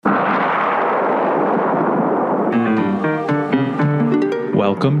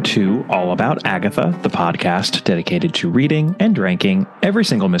Welcome to All About Agatha, the podcast dedicated to reading and ranking every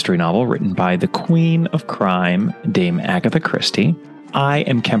single mystery novel written by the Queen of Crime, Dame Agatha Christie. I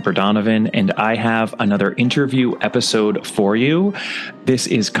am Kemper Donovan, and I have another interview episode for you. This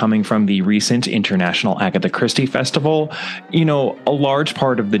is coming from the recent International Agatha Christie Festival. You know, a large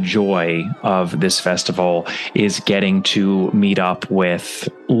part of the joy of this festival is getting to meet up with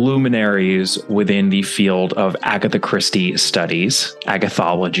luminaries within the field of Agatha Christie studies,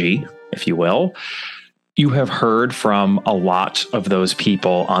 Agathology, if you will. You have heard from a lot of those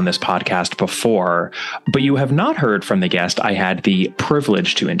people on this podcast before, but you have not heard from the guest I had the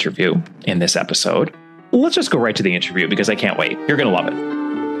privilege to interview in this episode. Let's just go right to the interview because I can't wait. You're going to love it.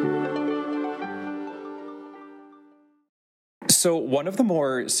 So one of the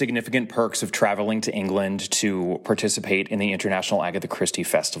more significant perks of traveling to England to participate in the International Agatha Christie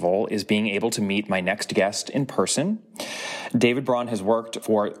Festival is being able to meet my next guest in person. David Brawn has worked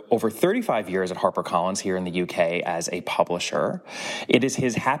for over 35 years at HarperCollins here in the UK as a publisher. It is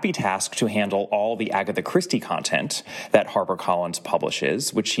his happy task to handle all the Agatha Christie content that HarperCollins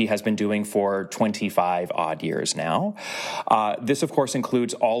publishes, which he has been doing for 25 odd years now. This, of course,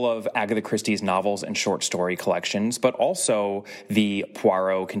 includes all of Agatha Christie's novels and short story collections, but also the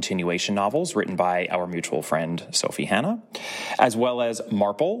Poirot continuation novels written by our mutual friend Sophie Hannah, as well as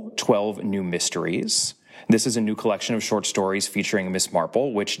Marple, 12 New Mysteries. This is a new collection of short stories featuring Miss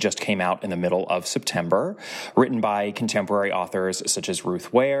Marple, which just came out in the middle of September, written by contemporary authors such as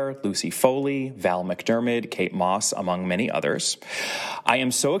Ruth Ware, Lucy Foley, Val McDermid, Kate Moss, among many others. I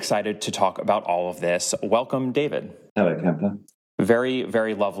am so excited to talk about all of this. Welcome, David. Hello, Kemper. Very,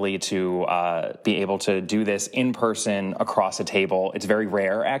 very lovely to be able to do this in person across a table. It's very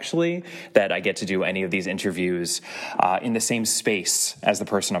rare, actually, that I get to do any of these interviews in the same space as the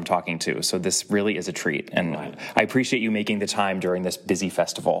person I'm talking to. So this really is a treat. And I appreciate you making the time during this busy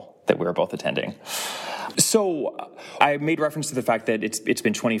festival that we're both attending. So I made reference to the fact that it's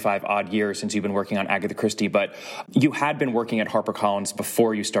been 25 odd years since you've been working on Agatha Christie, but you had been working at HarperCollins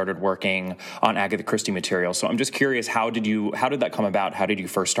before you started working on Agatha Christie material. So I'm just curious, how did that come about? How did you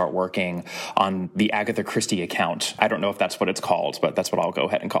first start working on the Agatha Christie account? I don't know if that's what it's called, but that's what I'll go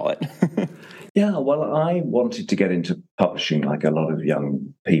ahead and call it. Yeah, well, I wanted to get into publishing like a lot of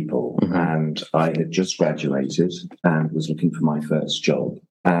young people, and I had just graduated and was looking for my first job.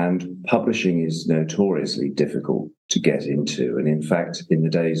 And publishing is notoriously difficult to get into. And in fact, in the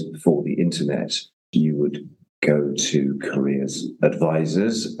days before the internet, you would go to careers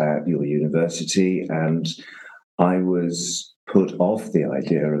advisors at your university. And I was put off the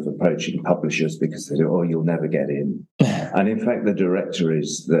idea of approaching publishers because they said, oh, you'll never get in. And in fact, the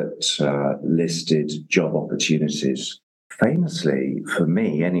directories that listed job opportunities, famously, for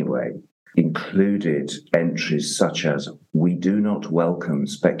me anyway, included entries such as, we do not welcome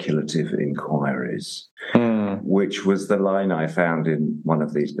speculative inquiries, which was the line I found in one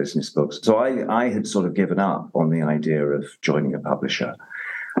of these business books. So I had sort of given up on the idea of joining a publisher.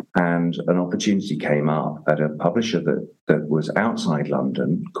 And an opportunity came up at a publisher that was outside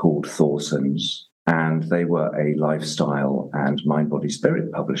London called Thorsen's, and they were a lifestyle and mind, body,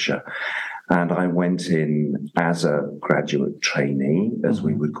 spirit publisher. And I went in as a graduate trainee, as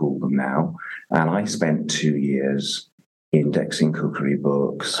we would call them now, and I spent 2 years indexing cookery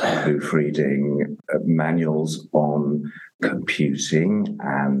books, proofreading manuals on computing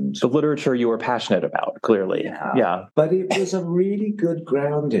and The literature you were passionate about, clearly. Yeah. But it was a really good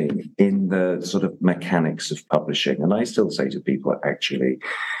grounding in the sort of mechanics of publishing. And I still say to people, actually,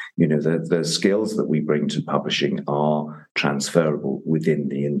 you know, the skills that we bring to publishing are transferable within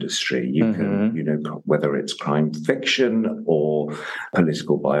the industry. You can, you know, whether it's crime fiction or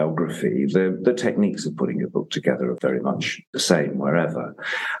political biography, the techniques of putting a book together are very much the same wherever.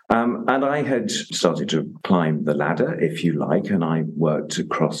 And I had started to climb the ladder, if you like, and I worked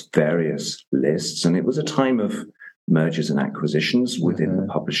across various lists. And it was a time of mergers and acquisitions within the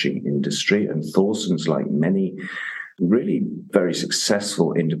publishing industry. And Thorsen's, like many really very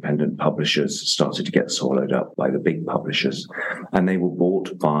successful independent publishers, started to get swallowed up by the big publishers. And they were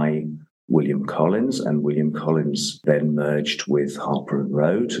bought by William Collins, and William Collins then merged with Harper and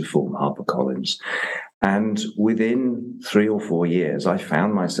Row to form HarperCollins. And within 3 or 4 years, I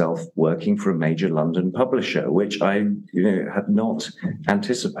found myself working for a major London publisher, which I had not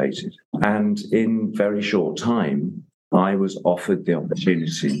anticipated. And in very short time, I was offered the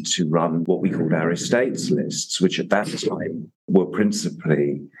opportunity to run what we called our estates lists, which at that time were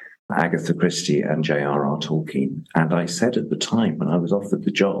principally Agatha Christie and J.R.R. Tolkien. And I said at the time when I was offered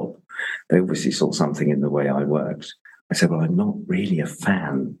the job, they obviously saw something in the way I worked. I said, well, I'm not really a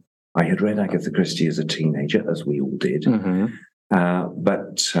fan. I had read Agatha Christie as a teenager, as we all did.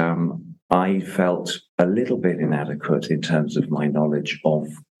 But I felt a little bit inadequate in terms of my knowledge of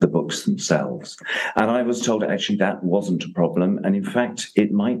the books themselves. And I was told actually that wasn't a problem. And in fact,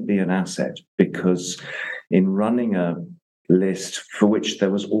 it might be an asset, because in running a list for which there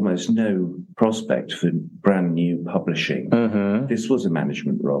was almost no prospect for brand new publishing, this was a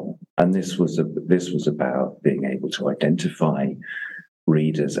management role. And this was about being able to identify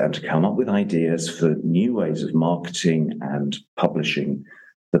readers and to come up with ideas for new ways of marketing and publishing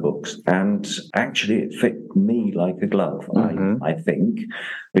the books. And actually it fit me like a glove, I think,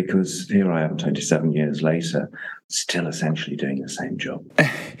 because here I am 27 years later, still essentially doing the same job.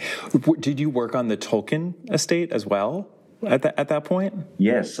 Did you work on the Tolkien estate as well at that point?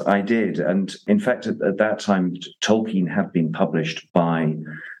 Yes, I did. And in fact, at that time, Tolkien had been published by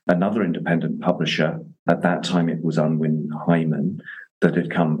another independent publisher. At that time, it was Unwin Hyman, that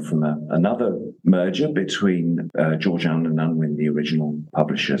had come from another merger between George Allen and Unwin, the original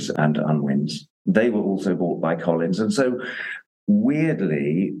publishers, and Unwin's. They were also bought by Collins. And so,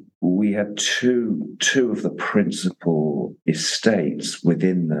 weirdly, we had two of the principal estates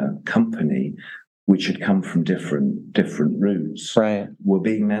within the company, which had come from different routes, were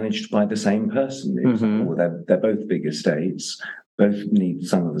being managed by the same person. They're both big estates. Both need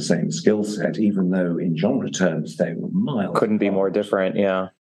some of the same skill set, even though in genre terms they were miles. Couldn't be more different, yeah.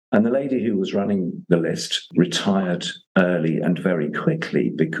 And the lady who was running the list retired early and very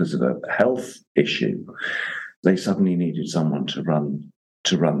quickly because of a health issue. They suddenly needed someone to run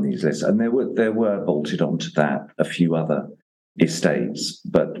these lists, and there were bolted onto that a few other estates,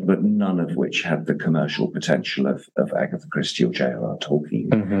 but none of which had the commercial potential of Agatha Christie or J.R.R.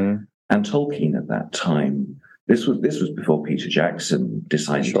 Tolkien. And Tolkien at that time. This was before Peter Jackson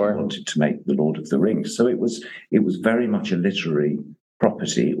decided he wanted to make The Lord of the Rings. So it was very much a literary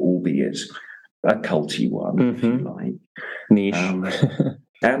property, albeit a culty one, if you like. Niche.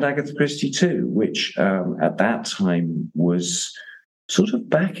 And Agatha Christie too, which at that time was sort of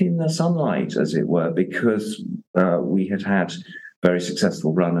back in the sunlight, as it were, because we had very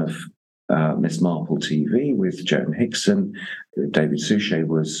successful run of Miss Marple TV with Joan Hickson. David Suchet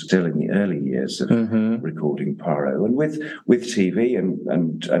was still in the early years of recording Poirot. And with TV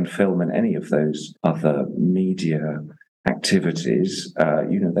and film and any of those other media activities,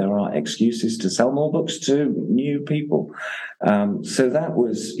 there are excuses to sell more books to new people. So that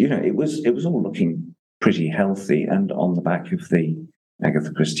was, it was all looking pretty healthy. And on the back of the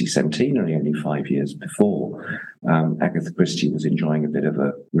Agatha Christie centenary only 5 years before, Agatha Christie was enjoying a bit of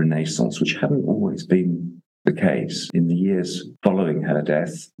a renaissance, which hadn't always been the case. In the years following her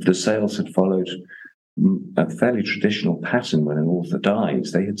death, the sales had followed a fairly traditional pattern. When an author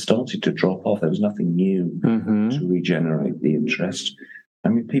dies, they had started to drop off. There was nothing new to regenerate the interest. I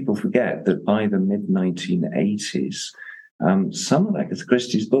mean, people forget that by the mid-1980s, some of Agatha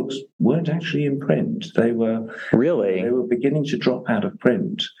Christie's books weren't actually in print. They were beginning to drop out of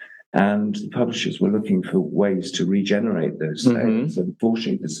print, and the publishers were looking for ways to regenerate those sales. And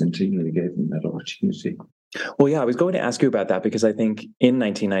fortunately, the centenary gave them that opportunity. Well, yeah, I was going to ask you about that, because I think in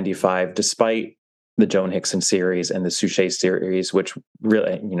 1995, despite the Joan Hickson series and the Suchet series, which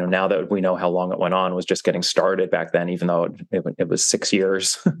really, now that we know how long it went on, was just getting started back then, even though it was 6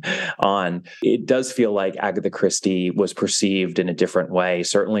 years on, it does feel like Agatha Christie was perceived in a different way,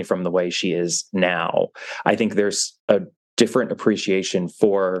 certainly from the way she is now. I think there's a different appreciation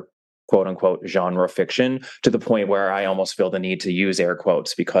for quote unquote genre fiction, to the point where I almost feel the need to use air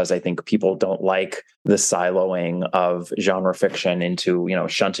quotes, because I think people don't like the siloing of genre fiction into,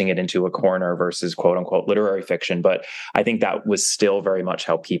 shunting it into a corner versus quote unquote literary fiction. But I think that was still very much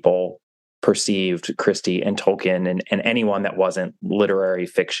how people perceived Christie and Tolkien and anyone that wasn't literary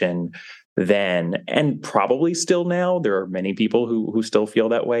fiction then, and probably still now. There are many people who still feel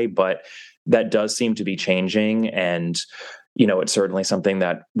that way, but that does seem to be changing. And it's certainly something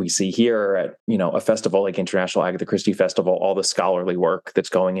that we see here at, a festival like International Agatha Christie Festival, all the scholarly work that's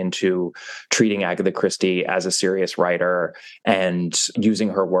going into treating Agatha Christie as a serious writer and using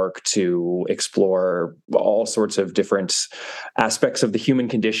her work to explore all sorts of different aspects of the human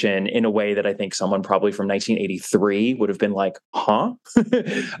condition in a way that I think someone probably from 1983 would have been like, huh?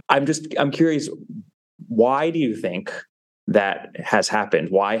 I'm curious, why do you think that has happened?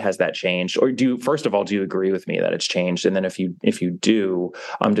 Why has that changed? Or first of all, do you agree with me that it's changed? And then if you do,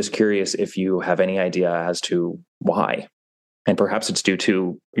 I'm just curious if you have any idea as to why. And perhaps it's due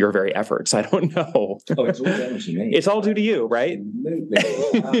to your very efforts. I don't know. Oh, it's all down to me. It's all due to you, right?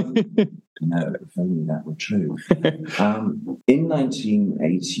 Absolutely. No, if only that were true. In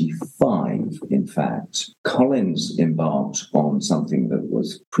 1985, in fact, Collins embarked on something that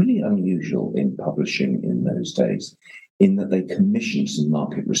was pretty unusual in publishing in those days. in that they commissioned some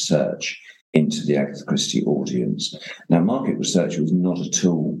market research into the Agatha Christie audience. Now, market research was not a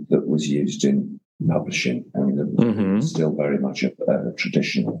tool that was used in publishing. I mean, it was still very much a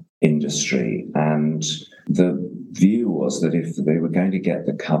traditional industry. And the view was that if they were going to get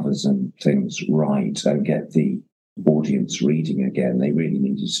the covers and things right and get the audience reading again, they really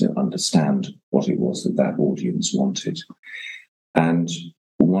needed to understand what it was that that audience wanted. And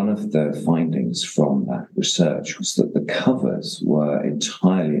one of the findings from that research was that the covers were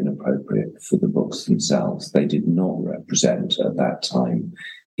entirely inappropriate for the books themselves. They did not represent at that time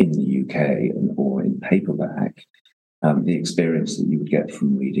in the UK or in paperback the experience that you would get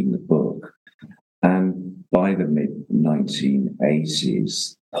from reading the book. And by the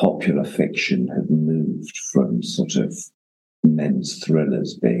mid-1980s, popular fiction had moved from sort of men's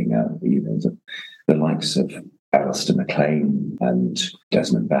thrillers being, the likes of Alistair MacLean and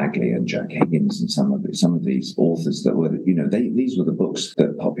Desmond Bagley and Jack Higgins and some of these authors that were, these were the books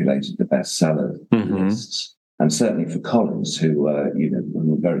that populated the bestseller lists. And certainly for Collins, who were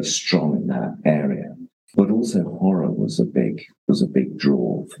very strong in that area. But also horror was a big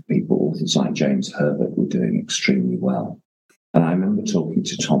draw for people. Authors like James Herbert were doing extremely well. And I remember talking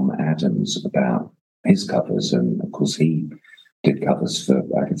to Tom Adams about his covers, and of course he did covers for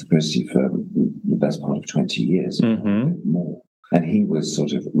Agatha Christie for the best part of 20 years, more. And he was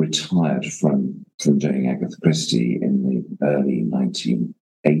sort of retired from doing Agatha Christie in the early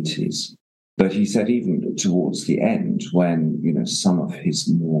 1980s. But he said even towards the end, when, some of his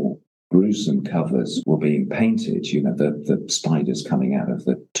more gruesome covers were being painted, the spiders coming out of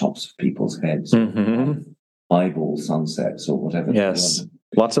the tops of people's heads, eyeball sunsets or whatever. Yes.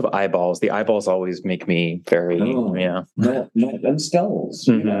 Lots of eyeballs. The eyeballs always make me very, and skulls,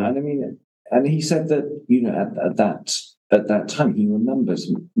 and I mean, and he said that, at that time, he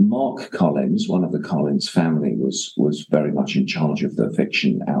remembers Mark Collins, one of the Collins family, was very much in charge of the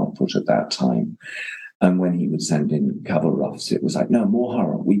fiction output at that time. And when he would send in cover roughs, it was like, no, more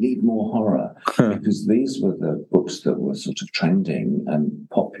horror. We need more horror. Because these were the books that were sort of trending and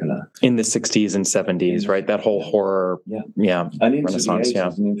popular. In the 60s and 70s, right? That whole horror, and into Renaissance, the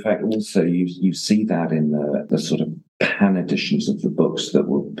 80s. And in fact, also you see that in the sort of pan editions of the books that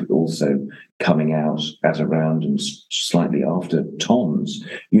were also coming out at around and slightly after Tom's.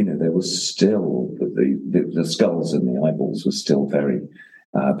 There was still, the skulls and the eyeballs were still very,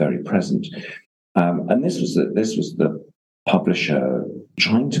 very present. And this was the publisher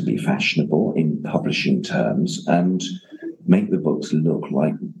trying to be fashionable in publishing terms and make the books look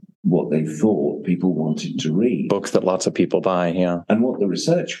like what they thought people wanted to read. Books that lots of people buy, yeah. And what the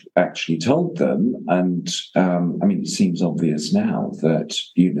research actually told them, and it seems obvious now that,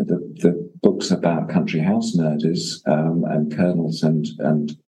 the books about country house murders and colonels and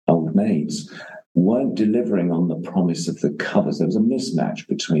old maids weren't delivering on the promise of the covers. There was a mismatch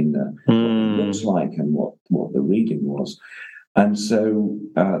between what it looked like and what the reading was. And so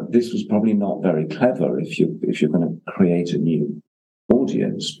this was probably not very clever if you're going to create a new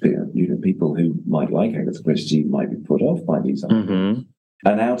audience. People who might like Agatha Christie might be put off by these ideas.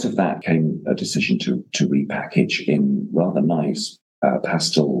 And out of that came a decision to repackage in rather nice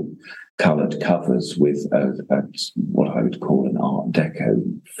pastel coloured covers with what I would call an Art Deco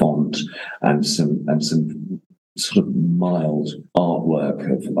font and some sort of mild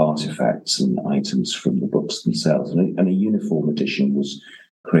artwork of artifacts and items from the books themselves. And a uniform edition was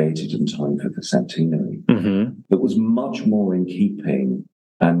created in time for the centenary. That was much more in keeping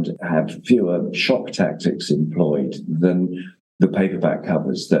and had fewer shock tactics employed than the paperback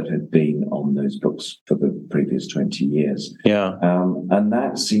covers that had been on those books for the previous 20 years. Yeah. And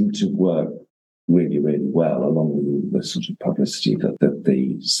that seemed to work really, really well, along with the sort of publicity that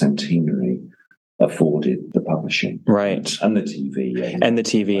the centenary afforded the publishing. Right. And the TV. And the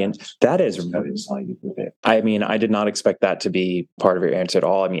TV. And that is coincided with it. I mean, I did not expect that to be part of your answer at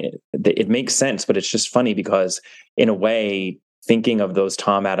all. I mean, it makes sense, but it's just funny because in a way, thinking of those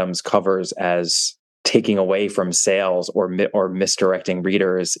Tom Adams covers as taking away from sales or misdirecting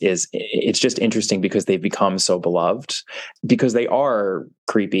readers it's just interesting because they've become so beloved because they are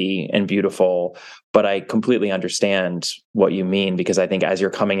creepy and beautiful. But I completely understand what you mean, because I think as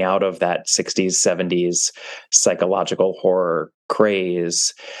you're coming out of that 60s, 70s psychological horror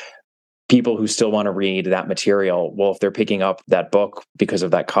craze, people who still want to read that material, well, if they're picking up that book because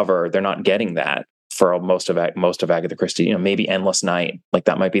of that cover, they're not getting that for most of Agatha Christie. Maybe Endless Night, like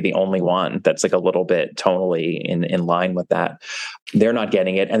that might be the only one that's like a little bit tonally in line with that. They're not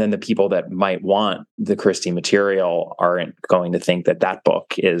getting it. And then the people that might want the Christie material aren't going to think that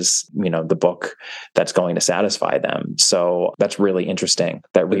book is, the book that's going to satisfy them. So that's really interesting,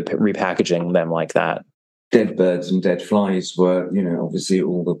 that repackaging them like that. dead birds and dead flies were, obviously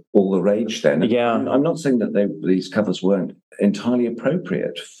all the rage then. Yeah. I'm not saying that these covers weren't entirely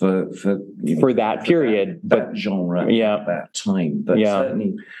appropriate for that period, that genre, that time, but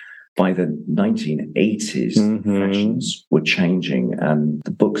certainly by the 1980s, fashions were changing and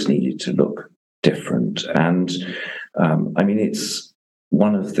the books needed to look different. And it's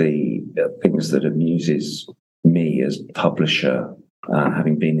one of the things that amuses me as publisher,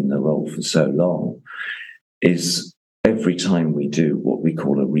 having been in the role for so long, is every time we do what we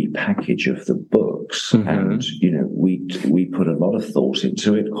call a repackage of the books, and we put a lot of thought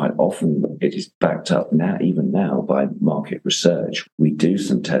into it. Quite often it is backed up even now by market research. We do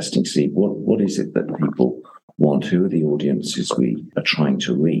some testing, see what is it that people want, who are the audiences we are trying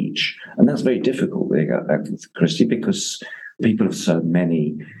to reach. And that's very difficult with Agatha Christie, because people of so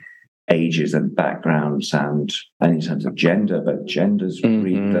many ages and backgrounds, and in terms of gender, but genders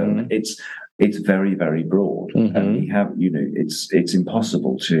read them. It's very, very broad, and we have, it's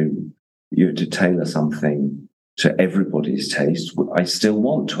impossible to tailor something to everybody's taste. I still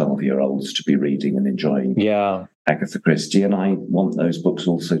want 12-year-olds to be reading and enjoying Agatha Christie, and I want those books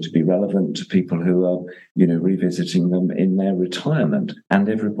also to be relevant to people who are, revisiting them in their retirement, and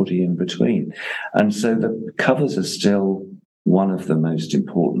everybody in between. And so the covers are still one of the most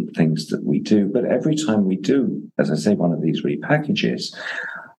important things that we do. But every time we do, as I say, one of these repackages,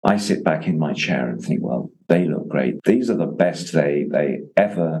 I sit back in my chair and think, well, they look great. These are the best they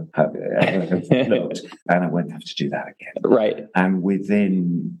ever have looked, and I won't have to do that again. Right. And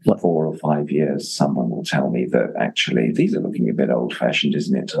within 4 or 5 years, someone will tell me that actually these are looking a bit old-fashioned,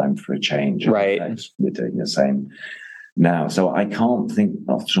 isn't it? Time for a change. Right. We're doing the same now. So I can't think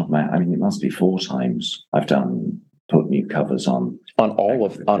off the top of my head. It must be 4 times I've put new covers on all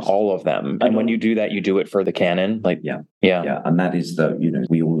of them. And when you do that, you do it for the canon. And that is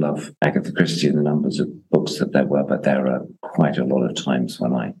we all love Agatha Christie and the numbers of books that there were, but there are quite a lot of times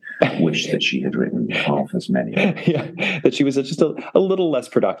when I wish that she had written half as many. That she was just a little less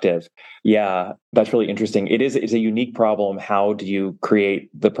productive. Yeah, that's really interesting. It's a unique problem. How do you create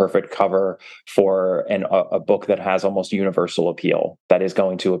the perfect cover for a book that has almost universal appeal, that is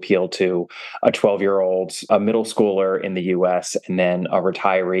going to appeal to a 12-year-old, a middle schooler in the US, and then a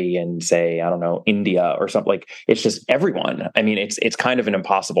retiree in, say, I don't know, India or something? Like, it's just everyone. It's kind of an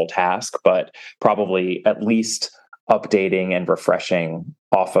impossible task, but probably at least updating and refreshing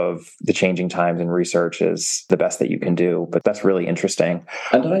off of the changing times and research is the best that you can do. But that's really interesting.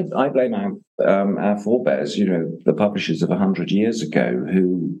 And I blame our forebears, the publishers of 100 years ago,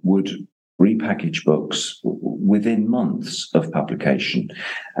 who would repackage books within months of publication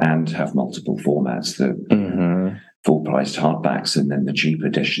and have multiple formats. Full-priced hardbacks and then the cheap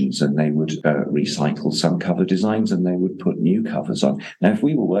editions, and they would recycle some cover designs and they would put new covers on. Now, if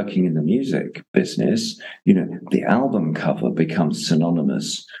we were working in the music business, the album cover becomes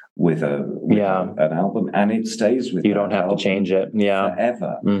synonymous with an album, and it stays with you. Don't have to change it,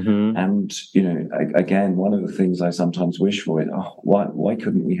 forever. And again, one of the things I sometimes wish for is, why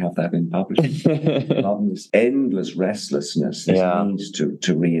couldn't we have that in publishing? Rather than this endless restlessness, this need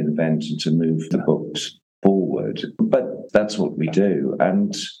to reinvent and to move the books forward. But that's what we do,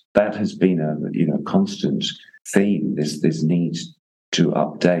 and that has been a constant theme, this need to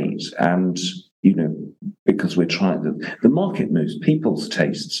update. And because we're trying the market moves, people's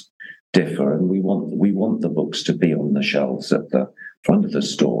tastes differ, and we want the books to be on the shelves at the front of the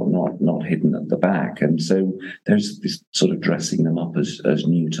store, not hidden at the back. And so there's this sort of dressing them up as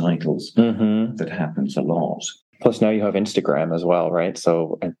new titles that happens a lot. Plus, now you have Instagram as well, right?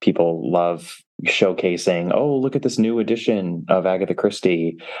 So people love showcasing, look at this new edition of Agatha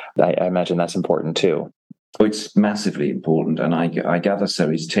Christie. I imagine that's important too. It's massively important. And I gather so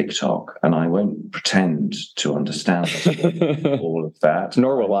is TikTok. And I won't pretend to understand all of that.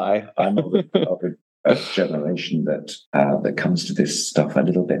 Nor will I. I'm of a generation that comes to this stuff a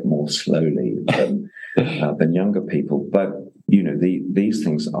little bit more slowly than younger people. But, these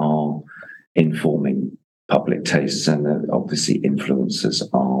things are informing public tastes, and obviously influencers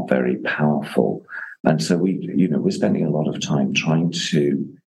are very powerful. And so we're spending a lot of time trying to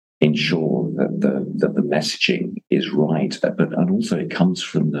ensure that the messaging is right, and also it comes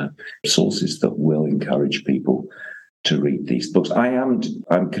from the sources that will encourage people to read these books.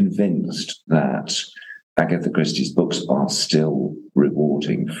 I'm convinced that Agatha Christie's books are still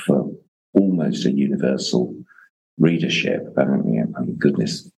rewarding for almost a universal readership.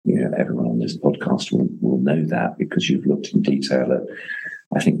 Goodness, everyone on this podcast will know that, because you've looked in detail at,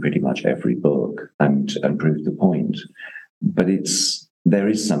 I think, pretty much every book and proved the point. But there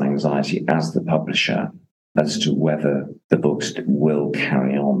is some anxiety as the publisher as to whether the books will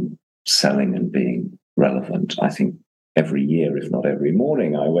carry on selling and being relevant. I think every year, if not every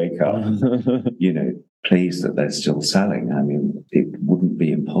morning, I wake up, pleased that they're still selling. I mean, it wouldn't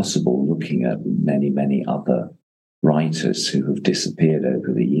be impossible looking at many, many other writers who have disappeared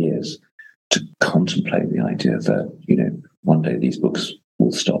over the years to contemplate the idea that, one day these books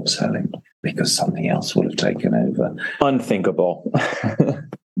will stop selling because something else will have taken over. Unthinkable.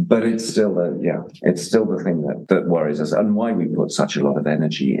 But it's still the thing that worries us, and why we put such a lot of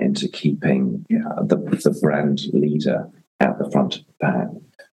energy into keeping the brand leader at the front of the pack.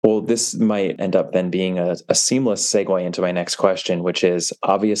 Well, this might end up then being a seamless segue into my next question, which is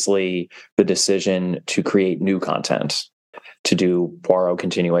obviously the decision to create new content, to do Poirot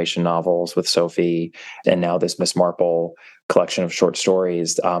continuation novels with Sophie, and now this Miss Marple collection of short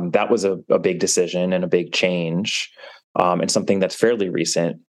stories. That was a big decision and a big change, and something that's fairly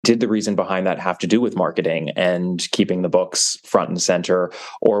recent. Did the reason behind that have to do with marketing and keeping the books front and center,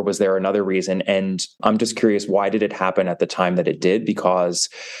 or was there another reason? And I'm just curious, why did it happen at the time that it did? Because,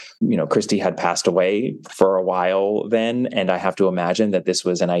 Christie had passed away for a while then, and I have to imagine that this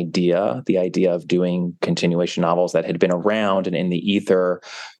was the idea of doing continuation novels that had been around and in the ether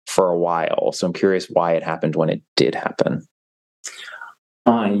for a while. So I'm curious why it happened when it did happen.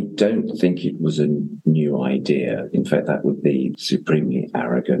 I don't think it was a new idea. In fact, that would be supremely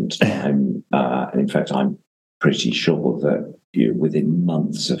arrogant. In fact, I'm pretty sure that within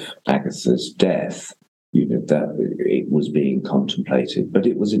months of Agatha's death, that it was being contemplated, but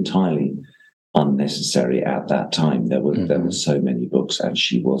it was entirely unnecessary at that time. There were so many books, and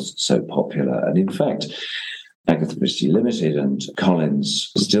she was so popular. And in fact, Agatha Christie Limited and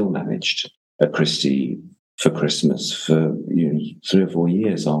Collins still managed a Christie for Christmas for 3 or 4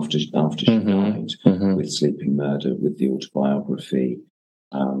 years after she died, with Sleeping Murder, with the autobiography.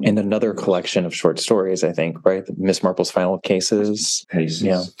 And another collection of short stories, I think, right? Miss Marple's Final Cases.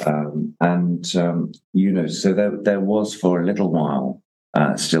 Yeah. So there was for a little while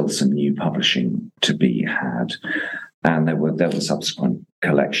still some new publishing to be had. And there were subsequent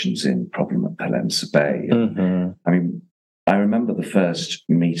collections in Problem at Pellemser Bay. I mean, I remember the first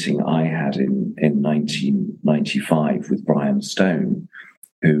meeting I had in 1995 with Brian Stone,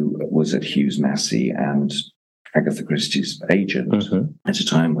 who was at Hughes Massey and Agatha Christie's agent at a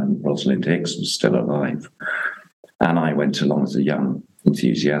time when Rosalind Hicks was still alive. And I went along as a young,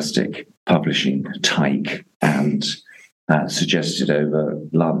 enthusiastic publishing tyke and suggested over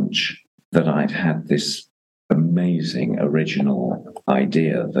lunch that I'd had this amazing original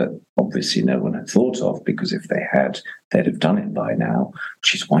idea that obviously no one had thought of, because if they had, they'd have done it by now,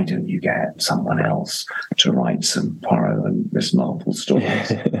 which is, why don't you get someone else to write some Poirot and Miss Marple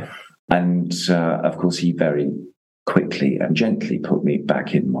stories? And of course, he very quickly and gently put me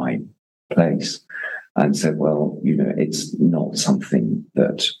back in my place and said, well, it's not something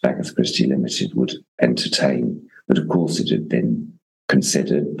that Agatha Christie Limited would entertain. But of course, it had been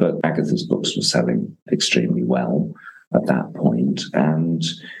considered, but Agatha's books were selling extremely well at that point, and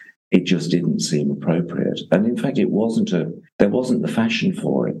it just didn't seem appropriate. And in fact, there wasn't the fashion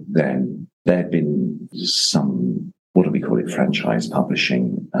for it then. There had been some, what do we call it, franchise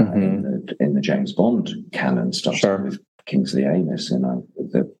publishing in the James Bond canon, starting with Kingsley Amis in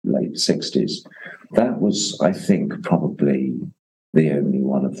the late 60s. That was, I think, probably the only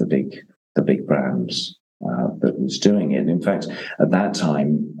one of the big brands that was doing it. In fact, at that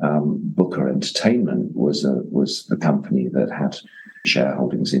time, Booker Entertainment was the company that had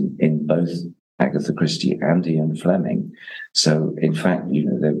shareholdings in both Agatha Christie and Ian Fleming. So, in fact,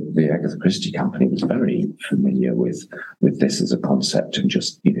 the Agatha Christie company was very familiar with this as a concept and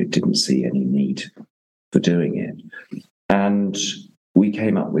just didn't see any need for doing it. And we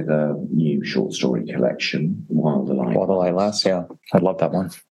came up with a new short story collection, While the Light Lasts. Yeah, I love that one.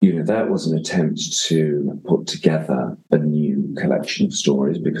 That was an attempt to put together a new collection of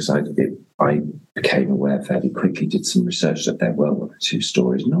stories, because I became aware fairly quickly, did some research, that there were 1 or 2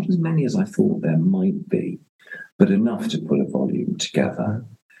 stories, not as many as I thought there might be, but enough to put a volume together.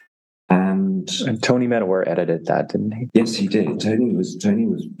 And Tony Medawar edited that, didn't he? Yes, he did. Tony was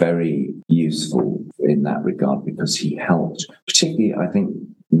very useful in that regard, because he helped, particularly, I think,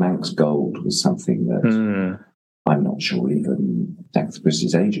 Manx Gold was something that I'm not sure even Agatha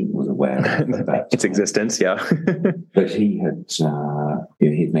Christie's agent was aware of its existence. Yeah, but he had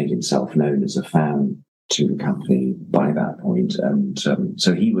he'd made himself known as a fan to the company by that point, and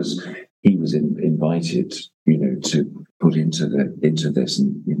so he was invited, to put into this,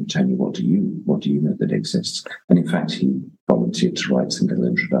 and Tony, what do you know that exists? And in fact, he volunteered to write some little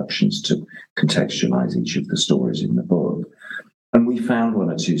introductions to contextualize each of the stories in the book. And we found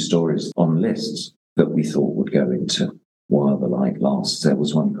 1 or 2 stories on lists that we thought would go into while the light lasts. There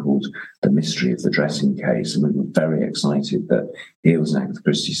was one called The Mystery of the Dressing Case, and we were very excited that here was an Agatha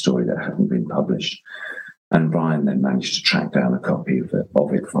Christie story that hadn't been published. And Brian then managed to track down a copy of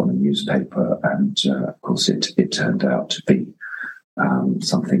it from a newspaper, and of course it turned out to be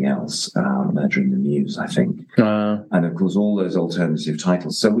something else, Murder in the Mews, I think. And of course, all those alternative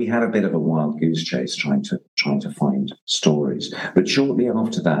titles. So we had a bit of a wild goose chase trying to find stories. But shortly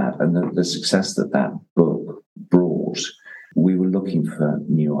after that, and the success that book brought, we were looking for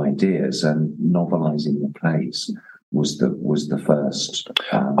new ideas, and novelizing the plays was the first.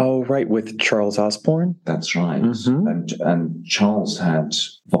 Right, with Charles Osborne. That's right. And Charles had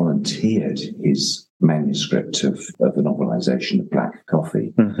volunteered his manuscript of the novelization of Black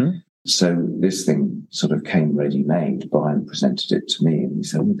Coffee. So this thing sort of came ready-made. Brian presented it to me, and he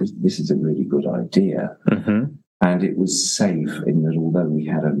said, this is a really good idea. And it was safe in that although we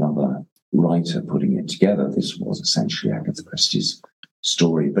had another writer putting it together, this was essentially Agatha Christie's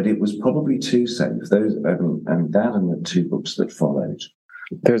story, but it was probably too safe. And that and the two books that followed.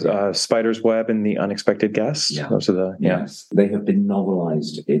 There's Spider's Web and The Unexpected Guest. Yeah. Those are Yes. They have been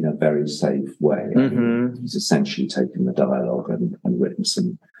novelized in a very safe way. He's essentially taken the dialogue and written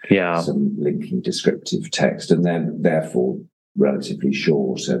some linking descriptive text, and they're therefore relatively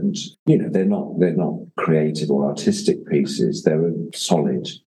short, and they're not creative or artistic pieces. They're a solid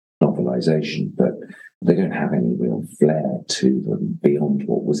novelization, but they don't have any real flair to them beyond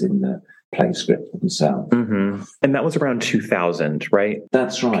what was in the play script themselves. And that was around 2000, right?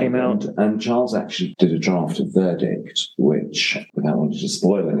 That's right. Came out. And Charles actually did a draft of Verdict, which, without wanting to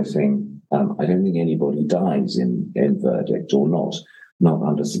spoil anything, I don't think anybody dies in Verdict, or not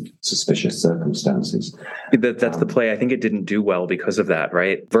under suspicious circumstances. That's the play. I think it didn't do well because of that,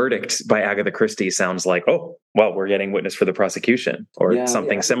 right? Verdict by Agatha Christie sounds like, oh, well, we're getting witness for the prosecution or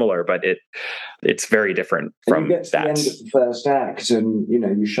something similar, but it's very different from that. You get to the end of the first act, and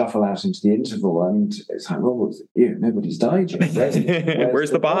you shuffle out into the interval, and it's like, well, nobody's died yet.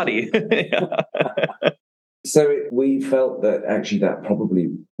 Where's the body? So we felt that actually that probably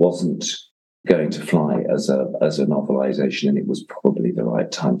wasn't going to fly as a novelization, and it was probably the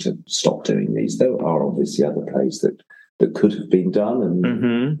right time to stop doing these. There are obviously other plays that could have been done,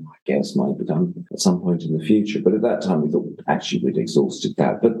 and I guess might be done at some point in the future. But at that time, we thought actually we'd exhausted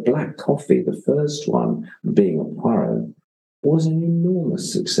that. But Black Coffee, the first one, being a Poirot, was an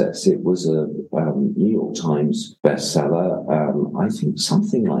enormous success. It was a New York Times bestseller. I think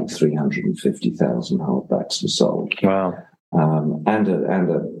something like 350,000 hardbacks were sold. Wow. And a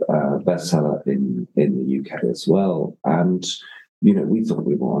bestseller in the UK as well. And, we thought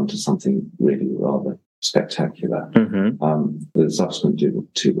we were onto something really rather spectacular. The subsequent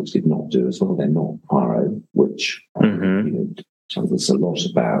two books did not do as well. They're not Poirot, which, tells us a lot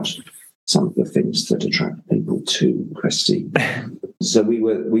about some of the things that attract people to Christie. So we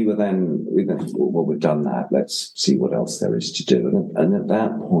then well, we've done that. Let's see what else there is to do. And at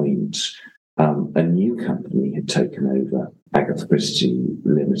that point, a new company had taken over Agatha Christie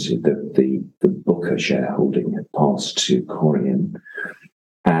Limited. The Booker shareholding had passed to Corian,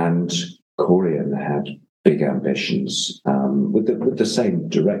 and Corian had big ambitions with the same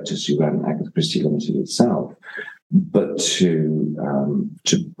directors who ran Agatha Christie Limited itself, but to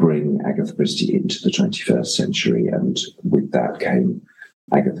bring Agatha Christie into the 21st century, and with that came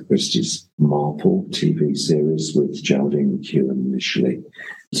Agatha Christie's Marple TV series with Geraldine McEwen initially.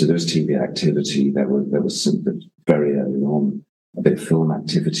 So there was TV activity. There was some very early on a bit of film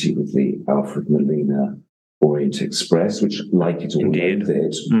activity with the Alfred Molina Orient Express, which, like it all did,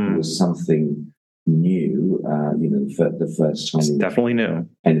 was something new. The first time it's definitely new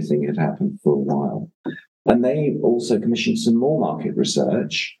anything had happened for a while. And they also commissioned some more market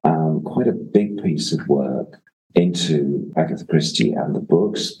research, quite a big piece of work into Agatha Christie and the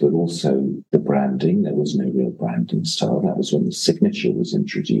books, but also the branding. There was no real branding style. That was when the signature was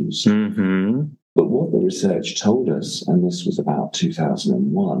introduced. But what the research told us, and this was about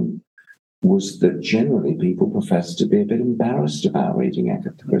 2001, was that generally people professed to be a bit embarrassed about reading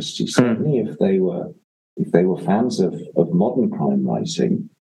Agatha Christie. Certainly if they were fans of modern crime writing,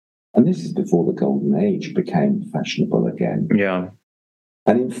 and this is before the golden age became fashionable again. Yeah.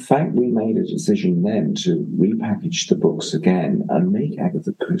 And in fact, we made a decision then to repackage the books again and make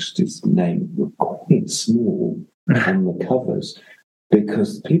Agatha Christie's name look quite small on the covers,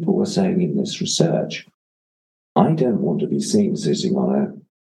 because people were saying in this research, I don't want to be seen sitting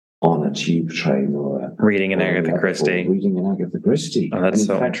on a tube train or reading an Agatha Christie. Reading an Agatha Christie. Oh, that's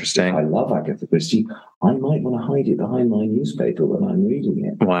so fact, interesting. If I love Agatha Christie, I might want to hide it behind my newspaper when I'm reading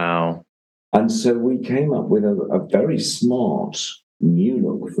it. Wow. And so we came up with a very smart new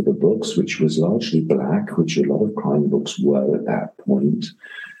look for the books, which was largely black, which a lot of crime books were at that point.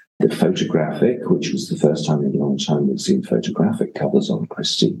 The photographic, which was the first time in a long time we'd seen photographic covers on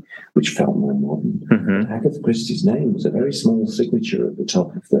Christie, which felt more modern. But Agatha Christie's name was a very small signature at the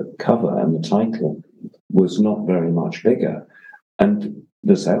top of the cover, and the title was not very much bigger. And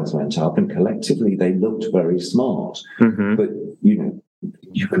the sales went up, and collectively they looked very smart. But,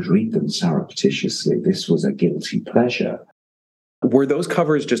 you could read them surreptitiously. This was a guilty pleasure. Were those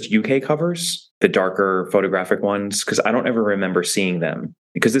covers just UK covers, the darker photographic ones? Because I don't ever remember seeing them.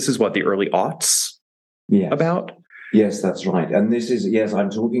 Because this is what, the early aughts about? Yes, that's right. And this is, I'm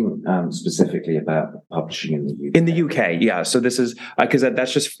talking specifically about publishing in the UK. In the UK, yeah. So this is, because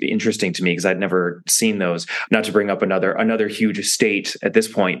that's just interesting to me, because I'd never seen those. Not to bring up another huge estate at this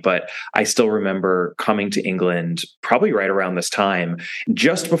point, but I still remember coming to England probably right around this time,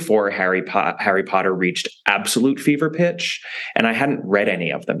 just before Harry Potter reached absolute fever pitch, and I hadn't read any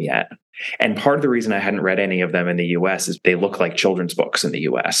of them yet. And part of the reason I hadn't read any of them in the US is they look like children's books in the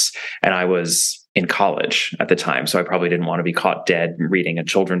US. And I was in college at the time, so I probably didn't want to be caught dead reading a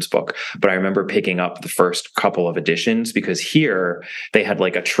children's book. But I remember picking up the first couple of editions, because here they had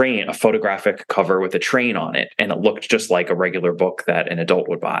like a photographic cover with a train on it, and it looked just like a regular book that an adult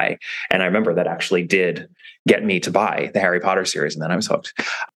would buy. And I remember that actually did get me to buy the Harry Potter series, and then I was hooked.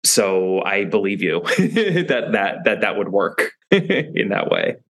 So I believe you that would work in that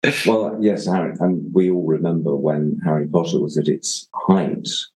way. Well, yes, Harry, and we all remember when Harry Potter was at its height,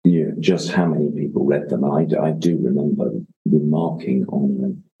 just how many people read them. I do remember remarking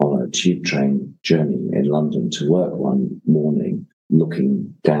on a tube train journey in London to work one morning,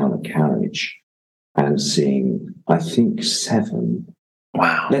 looking down a carriage and seeing, I think, 7,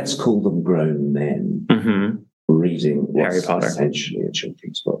 let's call them grown men, reading what's essentially a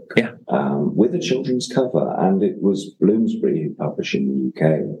children's book, with a children's cover. And it was Bloomsbury, who published in the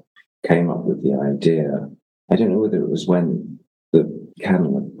UK, came up with the idea. I don't know whether it was when the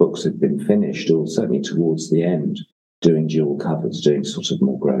canon of books had been finished, or certainly towards the end, doing dual covers, doing sort of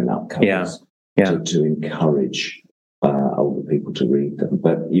more grown-up covers to encourage older people to read them.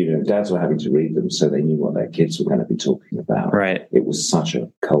 But, dads were having to read them so they knew what their kids were going to be talking about. Right. It was such a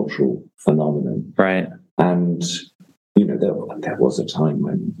cultural phenomenon. Right. And, there was a time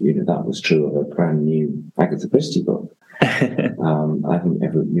when, that was true of a brand new Agatha Christie book. I think a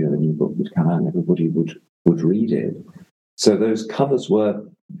new book would come out and everybody would read it. So those covers were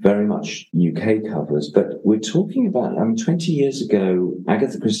very much UK covers, but we're talking about, 20 years ago,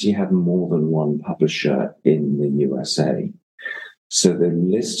 Agatha Christie had more than one publisher in the USA. So the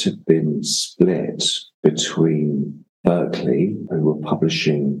list had been split between Berkeley, who were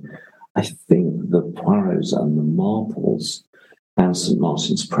publishing, I think, the Poirots and the Marples, and St.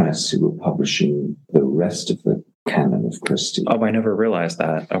 Martin's Press, who were publishing the rest of the canon of Christie. Oh, I never realized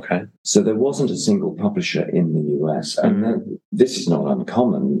that. Okay. So there wasn't a single publisher in the US. And this is not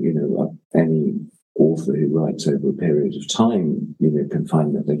uncommon. Any author who writes over a period of time, can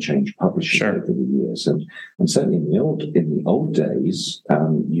find that they change publishers over the years. And certainly in the old days,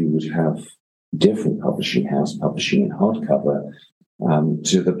 you would have different publishing house publishing in hardcover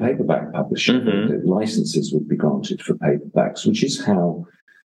to the paperback publisher. The licenses would be granted for paperbacks, which is how,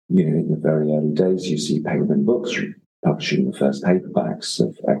 in the very early days, you see Penguin Books publishing the first paperbacks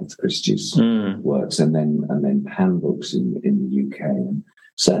of Agatha Christie's works, and then Pan Books in the UK. And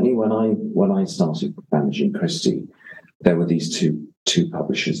certainly when I started managing Christie, there were these two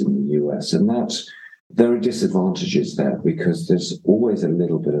publishers in the US, and there are disadvantages there, because there's always a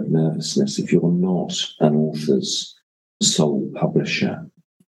little bit of nervousness if you're not an author's sole publisher,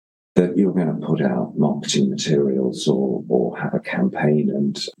 that you're going to put out marketing materials or have a campaign,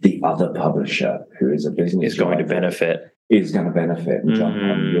 and the other publisher, who is a business, is going to benefit and jump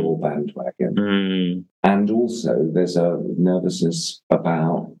on your bandwagon. And also there's a nervousness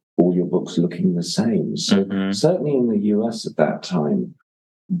about all your books looking the same. So certainly in the US at that time,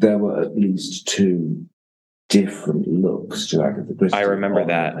 there were at least 2 different looks to Agatha Christie. I remember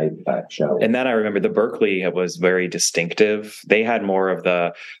that. And then I remember the Berkeley was very distinctive. They had more of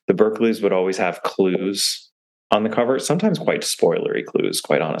the Berkeleys would always have clues on the cover, sometimes quite spoilery clues,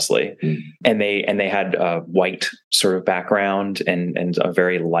 quite honestly. And they had a white sort of background and a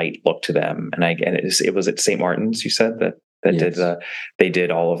very light look to them. And it was at St. Martin's, you said, that they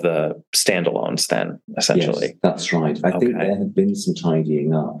did all of the standalones then, essentially. Yes, that's right. I think there had been some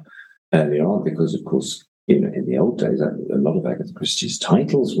tidying up earlier on, because of course, in the old days, a lot of Agatha Christie's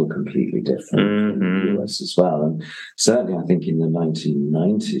titles were completely different in the US as well. And certainly, I think in the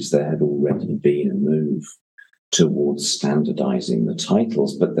 1990s, there had already been a move towards standardizing the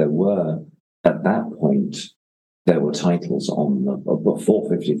titles, but there were, at that point, there were titles on the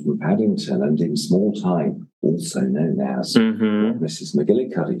 450 from Paddington, and in small type, also known as what Mrs.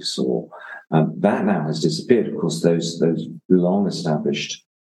 McGillicuddy saw. That now has disappeared. Of course, those long-established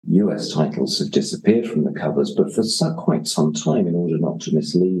US titles have disappeared from the covers, but for quite some time, in order not to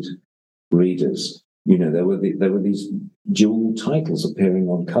mislead readers, there were these dual titles appearing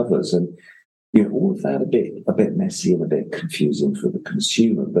on covers, and all of that a bit messy and a bit confusing for the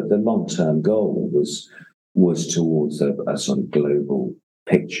consumer. But the long-term goal was towards a sort of global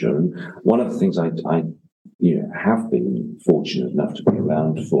picture. And one of the things I have been fortunate enough to be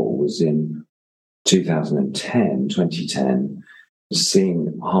around for was in 2010, seeing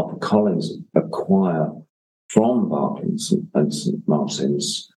HarperCollins acquire from Barclays and St.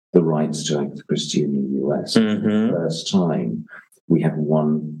 Martin's the rights to Agatha Christie in the US. For the first time, we have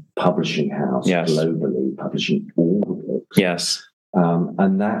one publishing house globally publishing all the books. Yes.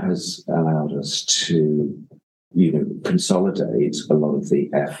 And that has allowed us to, consolidate a lot of the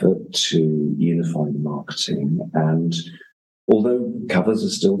effort to unify the marketing. And although covers are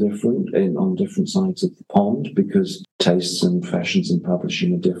still different on different sides of the pond, because tastes and fashions in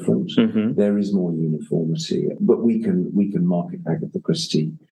publishing are different, there is more uniformity. But we can market Agatha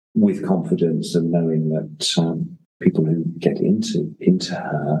Christie with confidence and knowing that people who get into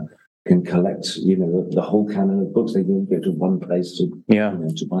her can collect, the whole canon of books. They can go to one place to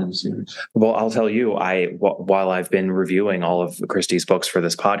buy the series. Well, I'll tell you, while I've been reviewing all of Christie's books for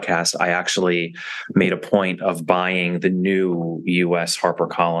this podcast, I actually made a point of buying the new U.S.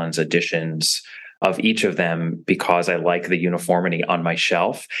 HarperCollins editions of each of them because I like the uniformity on my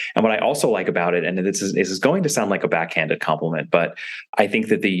shelf. And what I also like about it, and this is going to sound like a backhanded compliment, but I think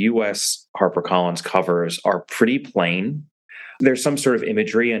that the U.S. HarperCollins covers are pretty plain. There's some sort of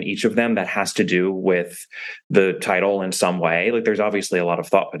imagery on each of them that has to do with the title in some way. Like, there's obviously a lot of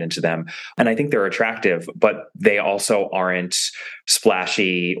thought put into them. And I think they're attractive, but they also aren't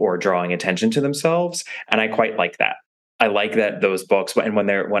splashy or drawing attention to themselves. And I quite like that. I like that those books, and when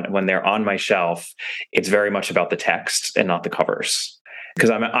they're on my shelf, it's very much about the text and not the covers. Because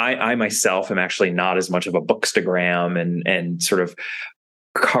I myself am actually not as much of a bookstagram and sort of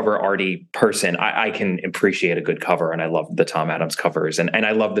cover arty person. I can appreciate a good cover, and I love the Tom Adams covers, and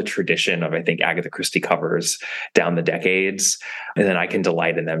I love the tradition of, I think, Agatha Christie covers down the decades, and then I can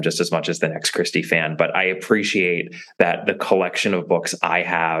delight in them just as much as the next Christie fan. But I appreciate that the collection of books I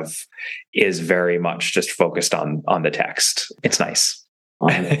have is very much just focused on the text. It's nice.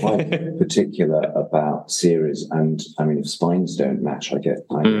 I'm quite particular about series, and I mean, if spines don't match, I get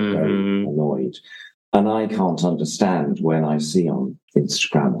very annoyed. And I can't understand when I see on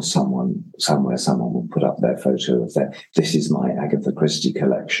Instagram or someone will put up their photo of this is my Agatha Christie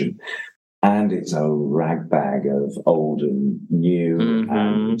collection. And it's a ragbag of old and new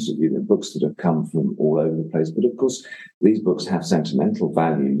and books that have come from all over the place. But of course, these books have sentimental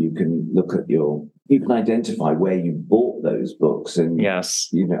value. You can look at you can identify where you bought those books. And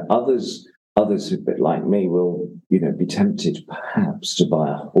others who, a bit like me, will, be tempted perhaps to buy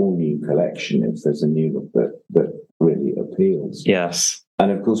a whole new collection if there's a new book that really appeals. Yes.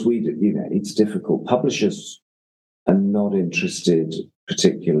 And of course, it's difficult. Publishers are not interested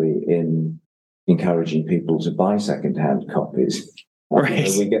particularly in encouraging people to buy second-hand copies. Right.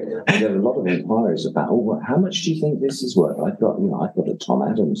 I get a lot of inquiries about, how much do you think this is worth? I've got a Tom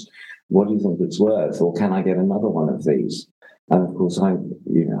Adams. What do you think it's worth? Or can I get another one of these? And of course,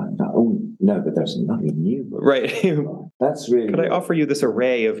 no, but there's nothing new. Right. That's really. Could I offer you this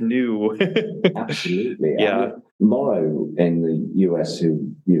array of new? Absolutely. Yeah. Morrow in the US,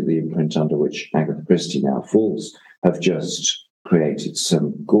 the imprint under which Agatha Christie now falls, have just created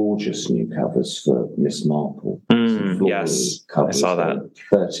some gorgeous new covers for Miss Marple. Yes, covers, I saw that.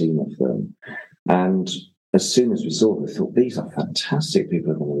 13 of them. And as soon as we saw them, we thought, these are fantastic.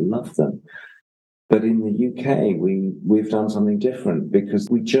 People are going to love them. But in the UK, we've done something different because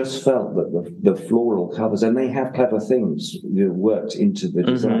we just felt that the floral covers, and they have clever things worked into the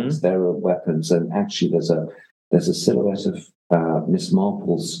designs. There are weapons, and actually there's a silhouette of Miss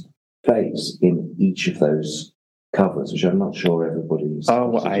Marple's face in each of those covers, which I'm not sure everybody's.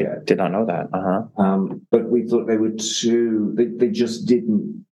 Oh, I did not know that. But we thought they were too. They just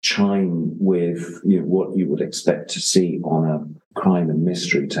didn't chime with what you would expect to see on a crime and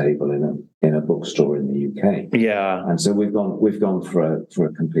mystery table in a bookstore in the UK. Yeah, and so we've gone for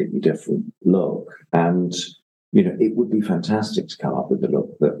a completely different look, and it would be fantastic to come up with a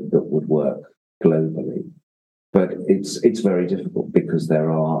look that would work globally. But it's very difficult because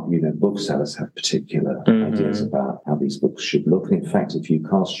there are, booksellers have particular ideas about how these books should look. And in fact, if you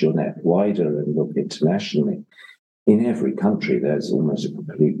cast your net wider and look internationally, in every country, there's almost a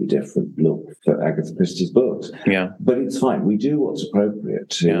completely different look for Agatha Christie's books. Yeah. But it's fine. We do what's appropriate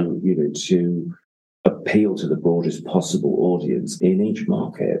to appeal to the broadest possible audience in each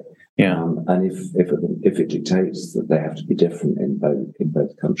market. Yeah. And if it dictates that they have to be different in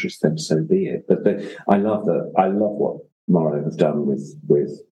both countries, then so be it. But I love what Morrow have done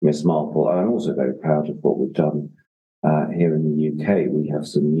with Miss Marple. I'm also very proud of what we've done here in the UK. We have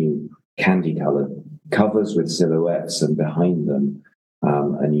some new candy-coloured covers with silhouettes, and behind them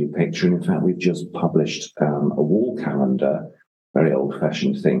a new picture. And in fact, we've just published a wall calendar, very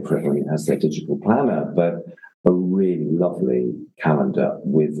old-fashioned thing for everyone who has their digital planner, but a really lovely calendar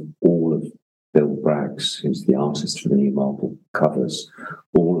with all of Bill Bragg's, who's the artist for the new Marple covers,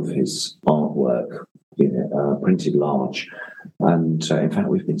 all of his artwork, printed large. And in fact,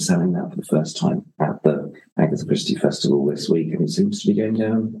 we've been selling that for the first time at the Agatha Christie Festival this week, and it seems to be going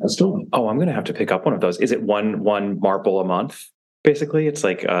down a storm. Oh, I'm going to have to pick up one of those. Is it one Marple a month? Basically, it's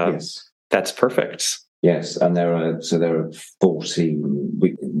like yes, that's perfect. Yes, and there are 14.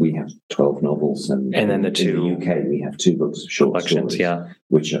 We have 12 novels, and then in the UK we have 2 books of short stories,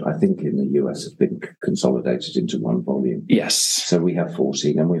 which I think in the US have been consolidated into one volume. Yes, so we have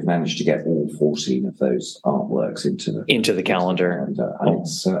 14, and we've managed to get all 14 of those artworks into the calendar. And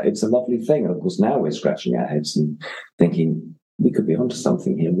it's a lovely thing. And of course, now we're scratching our heads and thinking we could be onto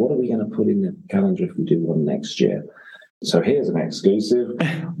something here. What are we going to put in the calendar if we do one next year? So here's an exclusive.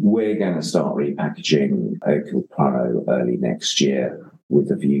 We're going to start repackaging Hercule Poirot early next year with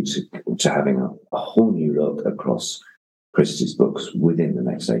a view to having a whole new look across Christie's books within the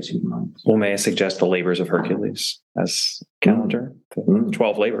next 18 months. Well, may I suggest The Labors of Hercules as calendar? The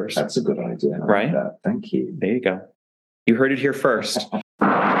 12 labors. That's a good idea. Right? Thank you. There you go. You heard it here first.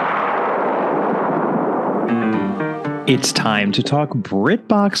 It's time to talk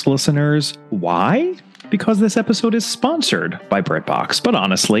BritBox, listeners. Why? Because this episode is sponsored by BritBox. But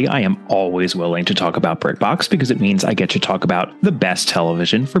honestly, I am always willing to talk about BritBox because it means I get to talk about the best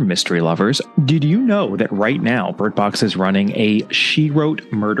television for mystery lovers. Did you know that right now BritBox is running a She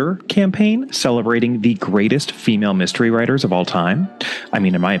Wrote Murder campaign celebrating the greatest female mystery writers of all time? I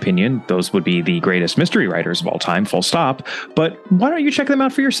mean, in my opinion, those would be the greatest mystery writers of all time, full stop. But why don't you check them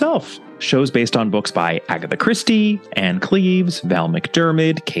out for yourself? Shows based on books by Agatha Christie, Anne Cleves, Val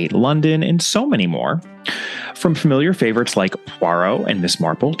McDermid, Kate London, and so many more. From familiar favorites like Poirot and Miss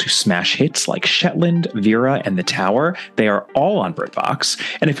Marple to smash hits like Shetland, Vera, and The Tower, they are all on BritBox.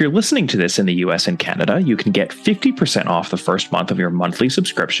 And if you're listening to this in the US and Canada, you can get 50% off the first month of your monthly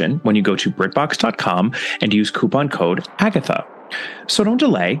subscription when you go to BritBox.com and use coupon code Agatha. So don't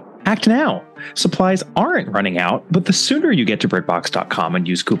delay. Act now. Supplies aren't running out, but the sooner you get to BritBox.com and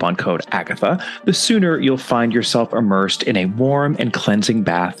use coupon code Agatha, the sooner you'll find yourself immersed in a warm and cleansing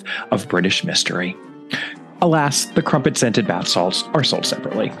bath of British mystery. Alas, the crumpet-scented bath salts are sold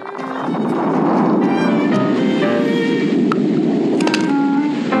separately.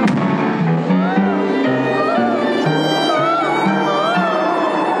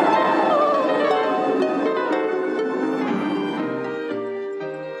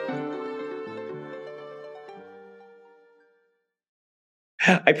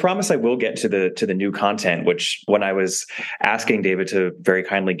 I promise I will get to the new content, which when I was asking David to very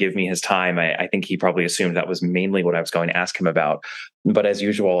kindly give me his time, I think he probably assumed that was mainly what I was going to ask him about. But as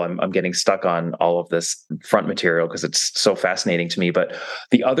usual, I'm getting stuck on all of this front material because it's so fascinating to me. But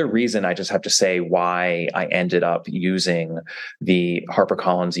the other reason, I just have to say why I ended up using the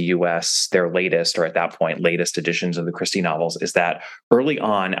HarperCollins US, their latest, or at that point, latest editions of the Christie novels, is that early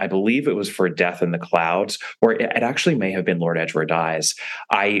on, I believe it was for Death in the Clouds, or it actually may have been Lord Edgware Dies.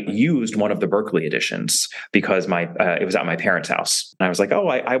 I used one of the Berkeley editions because it was at my parents' house. And I was like, oh,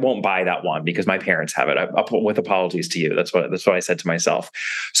 I won't buy that one because my parents have it. With apologies to you. That's what I said to myself.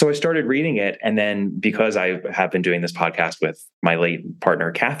 So I started reading it. And then because I have been doing this podcast with my late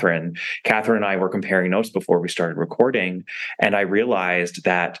partner, Catherine and I were comparing notes before we started recording. And I realized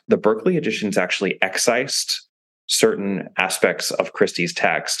that the Berkeley editions actually excised certain aspects of Christie's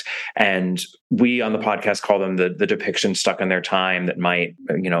text. And we on the podcast call them the depictions stuck in their time that might,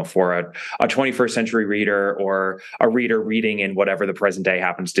 for a 21st century reader or a reader reading in whatever the present day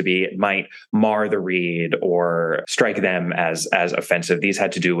happens to be, it might mar the read or strike them as offensive. These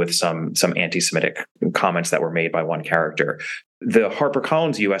had to do with some anti-Semitic comments that were made by one character. The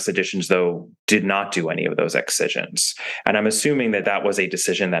HarperCollins US editions, though, did not do any of those excisions. And I'm assuming that was a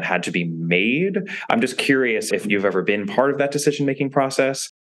decision that had to be made. I'm just curious if you've ever been part of that decision-making process.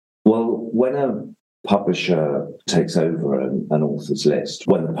 Well, when a publisher takes over an author's list,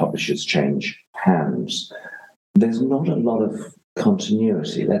 when the publishers change hands, there's not a lot of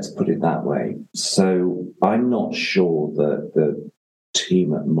continuity, let's put it that way. So I'm not sure that the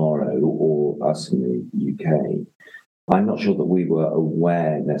team at Morrow or us in the UK, I'm not sure that we were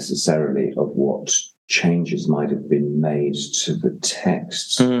aware necessarily of what changes might have been made to the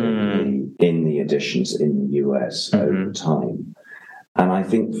texts in the editions in the US over time. And I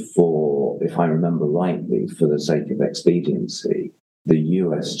think if I remember rightly, for the sake of expediency, the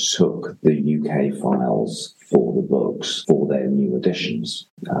US took the UK files for the books for their new editions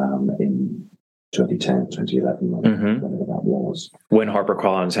in 2010, 2011, whenever that was. When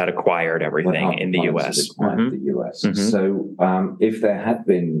HarperCollins had acquired everything in the US. The US. So if there had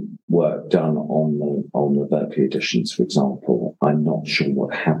been work done on the Berkeley editions, for example, I'm not sure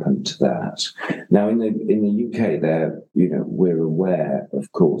what happened to that. Now, in the UK, we're aware,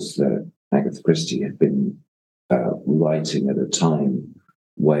 of course, that Agatha Christie had been writing at a time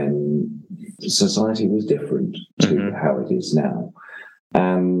when society was different to how it is now.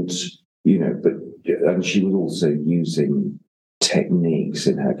 And and she was also using techniques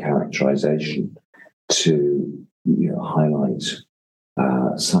in her characterization to, highlight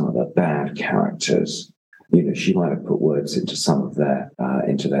some of the bad characters. She might have put words into some of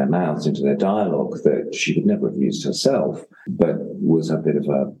into their mouths, into their dialogue that she would never have used herself, but was a bit of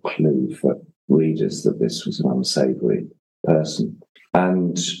a clue for readers that this was an unsavory person.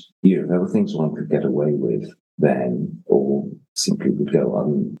 And, there were things one could get away with then, or simply would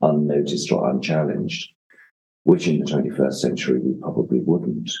go unnoticed or unchallenged, which in the 21st century we probably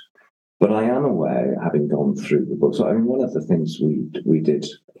wouldn't. But I am aware, having gone through the books, one of the things we did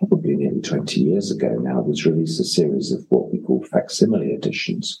probably nearly 20 years ago now was release a series of what we call facsimile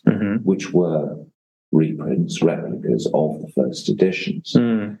editions, which were reprints, replicas of the first editions.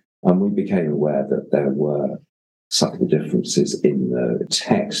 And we became aware that there were subtle differences in the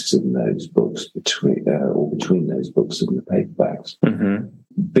texts in those books between those books and the paperbacks.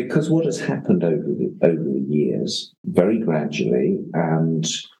 Because what has happened over the years, very gradually, and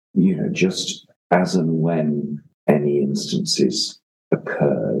just as and when any instances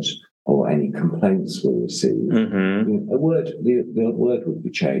occurred or any complaints were received, the word would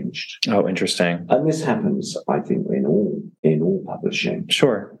be changed. Oh, interesting. And this happens, I think, in all publishing.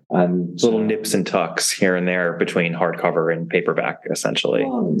 Sure. And little nips and tucks here and there between hardcover and paperback, essentially.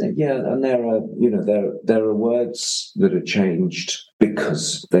 Well, yeah, and there are words that are changed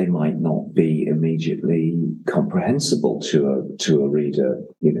because they might not be immediately comprehensible to a reader,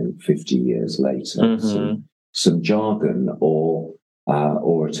 50 years later. Some jargon or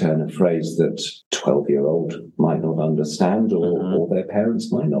a turn of phrase that 12-year-old might not understand, or their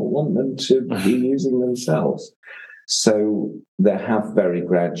parents might not want them to be using themselves. So there have very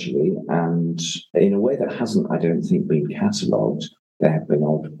gradually, and in a way that hasn't, I don't think, been catalogued, there have been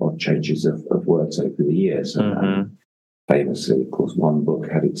odd changes of words over the years. And famously, of course, one book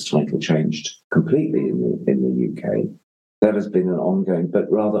had its title changed completely in the UK. That has been an ongoing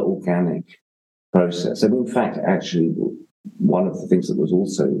but rather organic process. And in fact, actually, one of the things that was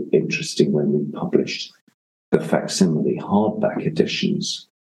also interesting when we published the facsimile hardback editions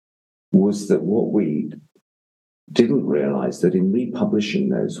was that what we didn't realize that in republishing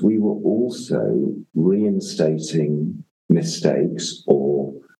those, we were also reinstating mistakes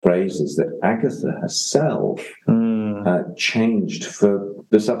or phrases that Agatha herself changed for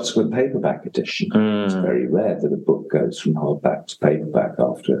the subsequent paperback edition. It's very rare that a book goes from hardback to paperback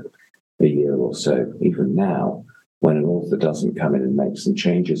after a year or so, even now, when an author doesn't come in and make some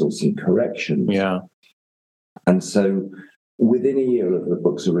changes or some corrections. Yeah. And so within a year of the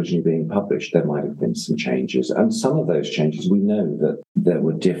book's originally being published, there might have been some changes. And some of those changes, we know that there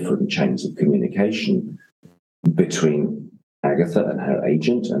were different chains of communication between Agatha and her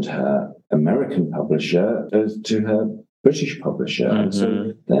agent and her American publisher as to her British publisher. And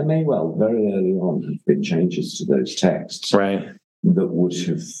so there may well, very early on, have been changes to those texts that would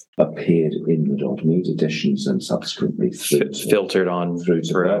have appeared in the Dodmead editions and subsequently filtered on through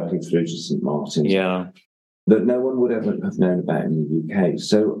to Berkeley, through to St. Martin's. Yeah. That no one would ever have known about in the UK.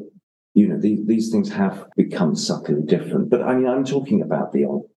 So, these things have become subtly different. But I'm talking about the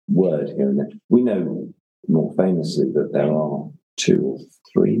odd word here and there. We know more famously that there are 2 or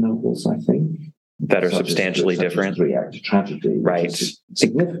 3 novels, I think, that are substantially different. 3-act tragedy, right?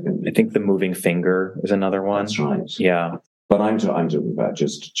 Significant. I think The Moving Finger is another one. That's right. Yeah. But I'm talking about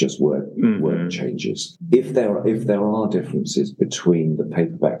just word changes. If there are differences between the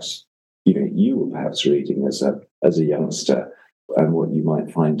paperbacks, you were perhaps reading as a youngster, and what you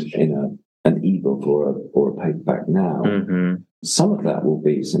might find in an ebook or a paperback now, some of that will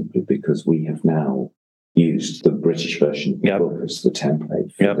be simply because we have now used the British version of the book as the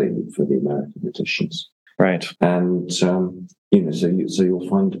template for the American editions. Right. And, so you'll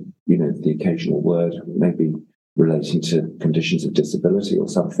find, the occasional word maybe relating to conditions of disability or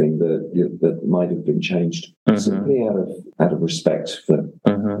something that might have been changed simply out of respect for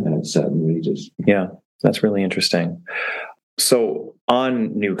certain readers. Yeah, that's really interesting. So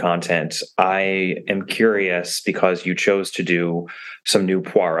on new content, I am curious because you chose to do some new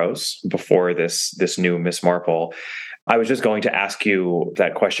Poirots before this new Miss Marple. I was just going to ask you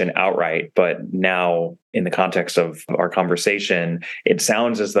that question outright, but now in the context of our conversation, it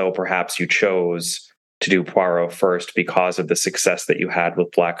sounds as though perhaps you chose to do Poirot first because of the success that you had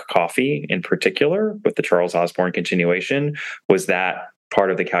with Black Coffee in particular, with the Charles Osborne continuation. Was that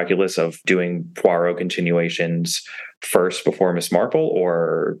part of the calculus of doing Poirot continuations first before Miss Marple,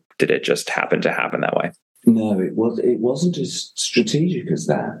 or did it just happen to happen that way? No, it wasn't as strategic as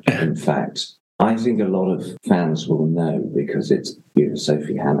that. In fact, I think a lot of fans will know because it's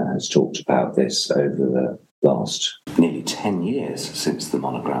Sophie Hannah has talked about this over the last nearly 10 years since the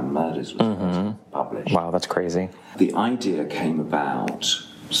Monogram Murders was published. Wow, that's crazy. The idea came about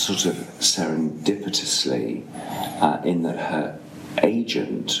sort of serendipitously in that her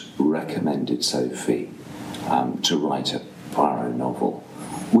agent recommended Sophie to write a Poirot novel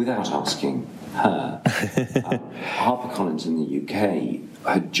without asking her. HarperCollins in the UK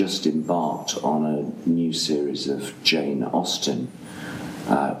had just embarked on a new series of Jane Austen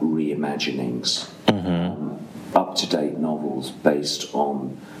reimaginings, up-to-date novels based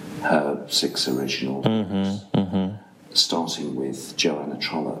on her 6 original books, starting with Joanna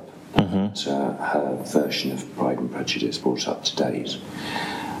Trollope and her version of Pride and Prejudice brought up to date.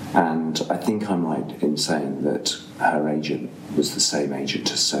 And I think I'm right in saying that her agent was the same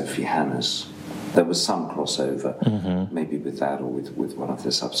agent as Sophie Hannah's. There was some crossover, maybe with that or with one of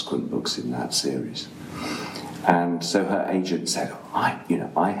the subsequent books in that series. And so her agent said,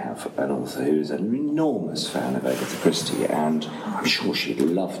 I have an author who is an enormous fan of Agatha Christie, and I'm sure she'd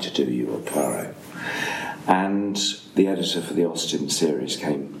love to do you a Poirot. And the editor for the Austen series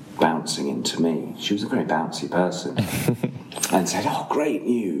came bouncing into me. She was a very bouncy person. And said, great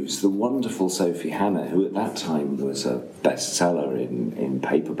news, the wonderful Sophie Hannah, who at that time was a bestseller in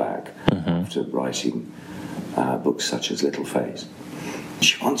paperback after writing books such as Little Face.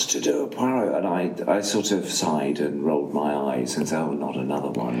 She wants to do a Poirot. And I sort of sighed and rolled my eyes and said, not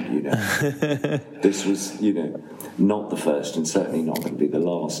another one, This was, not the first and certainly not going to be the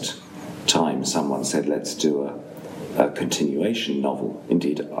last time someone said, let's do a continuation novel.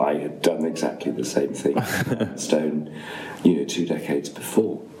 Indeed, I had done exactly the same thing Stone, 2 decades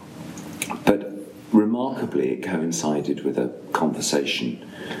before. But remarkably, it coincided with a conversation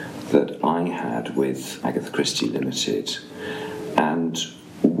that I had with Agatha Christie Limited, and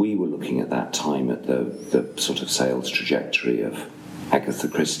we were looking at that time at the sort of sales trajectory of Agatha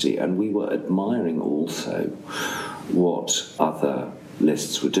Christie, and we were admiring also what other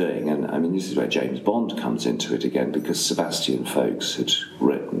lists were doing. And I mean, this is where James Bond comes into it again, because Sebastian Faulks had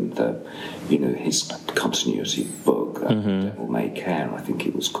written his continuity book, Devil May Care, I think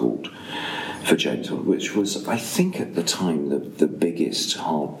it was called, for James Bond, which was, I think at the time, the biggest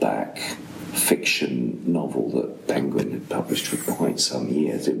hardback fiction novel that Penguin had published for quite some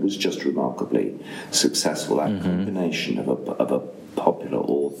years. It was just remarkably successful, that combination of a popular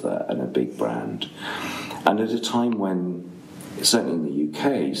author and a big brand. And at a time when, certainly in the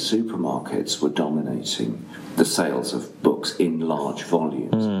UK, supermarkets were dominating the sales of books in large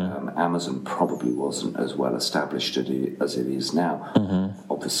volumes. Amazon probably wasn't as well established as it is now.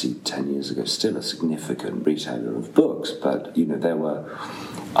 Obviously, 10 years ago, still a significant retailer of books, but there were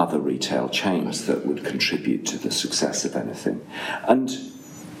other retail chains that would contribute to the success of anything. And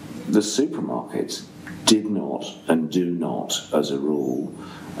the supermarkets did not and do not, as a rule,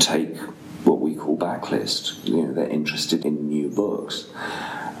 take what we call backlist. They're interested in new books.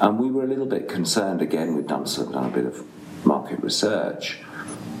 And we were a little bit concerned, again, we'd done a bit of market research,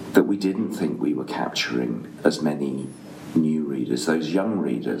 that we didn't think we were capturing as many new readers, those young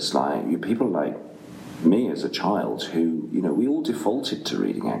readers, people like me as a child who, we all defaulted to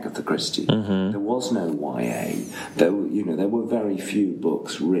reading Agatha Christie. There was no YA. There were very few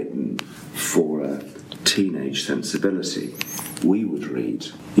books written for a teenage sensibility. We would read,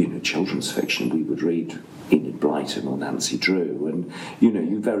 children's fiction. We would read Enid Blyton or Nancy Drew, and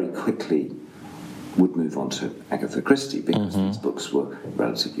you very quickly would move on to Agatha Christie because these books were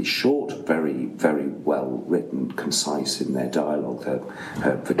relatively short, very, very well written, concise in their dialogue.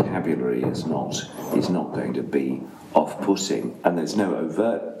 Her vocabulary is not going to be off-putting, and there's no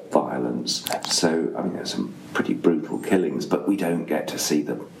overt violence. So, there's some pretty brutal killings, but we don't get to see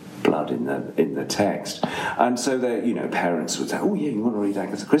the blood in the text. And so parents would say, oh yeah, you want to read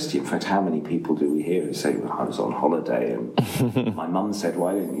Agatha Christie? In fact, how many people do we hear who say, well, I was on holiday and my mum said,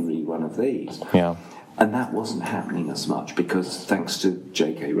 why don't you read one of these? Yeah. And that wasn't happening as much because thanks to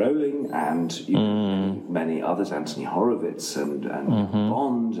J.K. Rowling and many others, Anthony Horowitz and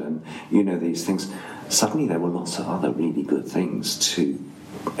Bond and these things, suddenly there were lots of other really good things to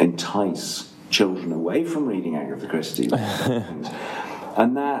entice children away from reading Agatha Christie.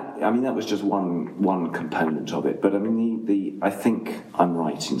 And that was just one component of it. But I mean, I think I'm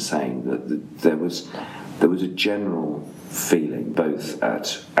right in saying that there was a general feeling both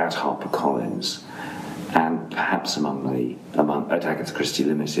at HarperCollins and perhaps at Agatha Christie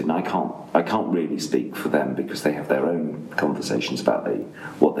Limited. And I can't really speak for them because they have their own conversations about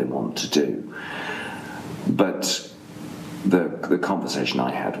what they want to do. But the conversation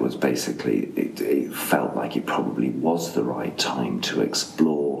I had was basically it felt like it probably was the right time to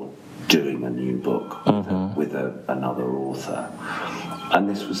explore doing a new book with another author. And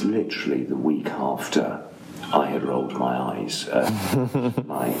this was literally the week after I had rolled my eyes at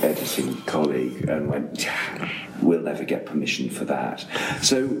my editing colleague and went, we'll never get permission for that.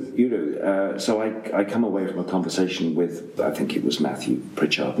 So, so I come away from a conversation with, I think it was Matthew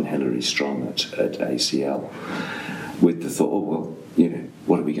Pritchard and Hilary Strong at ACL, with the thought, oh, well,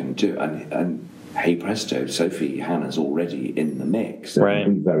 what are we going to do? And hey presto, Sophie Hannah's already in the mix. Right.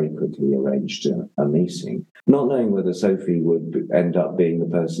 We very quickly arranged a meeting, not knowing whether Sophie would end up being the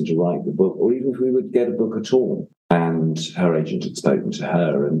person to write the book, or even if we would get a book at all. And her agent had spoken to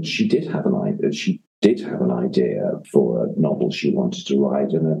her, and she did have an idea. She did have an idea for a novel she wanted to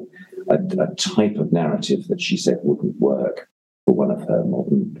write, and a type of narrative that she said wouldn't work for one of her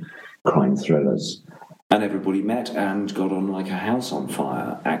modern crime thrillers. And everybody met and got on like a house on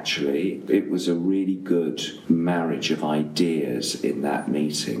fire, actually. It was a really good marriage of ideas in that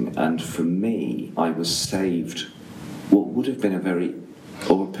meeting. And for me, I was saved what would have been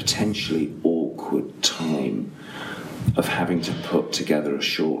a potentially awkward time of having to put together a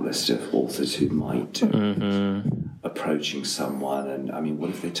short list of authors who might do it, approaching someone, and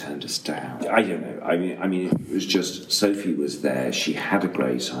what if they turned us down? I don't know. It was just, Sophie was there, she had a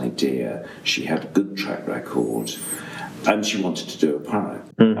great idea, she had a good track record, and she wanted to do a Poirot.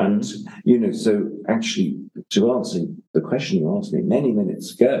 And, so actually, to answer the question you asked me many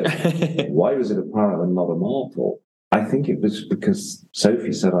minutes ago, why was it a Poirot and not a Marple? I think it was because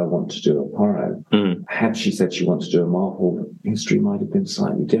Sophie said, I want to do a Poirot. Had she said she wanted to do a Marple, history might have been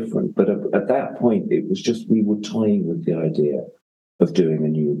slightly different. But at that point, it was just we were toying with the idea of doing a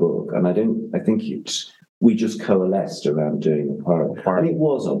new book. And I think we just coalesced around doing a Poirot. And it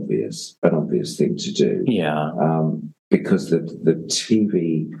was an obvious thing to do. Yeah. Because the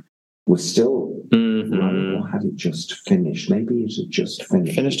TV was still running, or had it just finished? Maybe it had just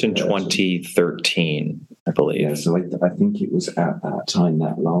finished. Finished in 2013, I believe. Yeah, so I think it was at that time,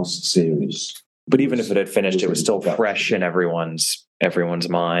 that last series. But even if it had finished, it was still fresh in everyone's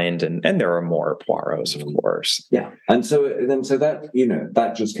mind, and there are more Poirots, of course. Yeah, and so that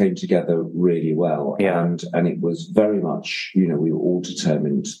that just came together really well. Yeah. And it was very much, we were all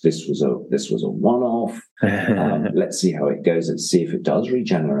determined this was a one-off. Let's see how it goes. Let's see if it does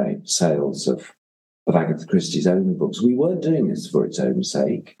regenerate sales of Agatha Christie's own books. We weren't doing this for its own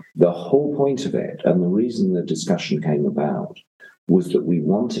sake. The whole point of it, and the reason the discussion came about, was that we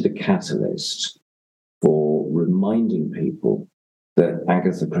wanted a catalyst for reminding people that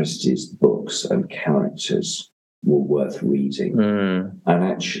Agatha Christie's books and characters were worth reading. And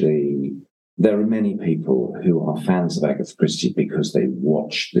actually, there are many people who are fans of Agatha Christie because they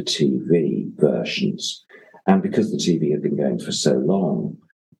watch the TV versions. And because the TV had been going for so long,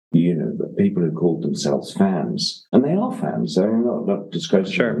 the people who called themselves fans, and they are fans, they're not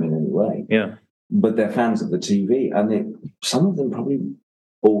disgracing them in any way. Yeah. But they're fans of the TV, and some of them probably,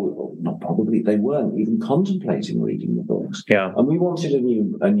 or not probably, they weren't even contemplating reading the books. Yeah. And we wanted a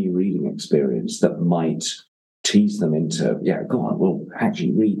new reading experience that might tease them into, go on, well,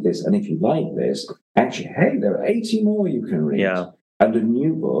 actually read this, and if you like this, actually, hey, there are 80 more you can read. Yeah. And a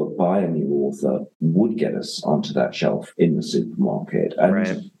new book by a new author would get us onto that shelf in the supermarket,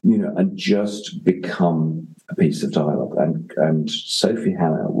 and and just become a piece of dialogue. And Sophie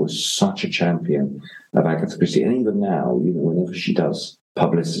Hannah was such a champion of Agatha Christie, and even now, whenever she does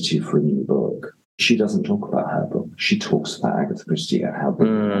publicity for a new book, she doesn't talk about her book. She talks about Agatha Christie and how big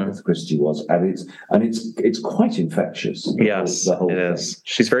Agatha Christie was, and it's quite infectious. Yes, the whole it thing. is.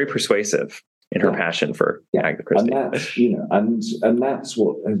 She's very persuasive in her passion for Agatha Christie. And that's, and that's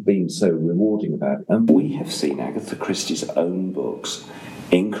what has been so rewarding about it. And we have seen Agatha Christie's own books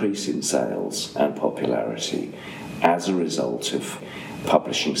increase in sales and popularity as a result of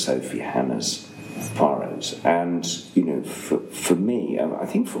publishing Sophie Hannah's Poirot's. And, for me, I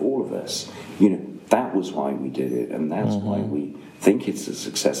think for all of us, that was why we did it, and that's why we think it's a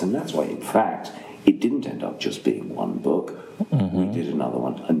success, and that's why, in fact, it didn't end up just being one book. We did another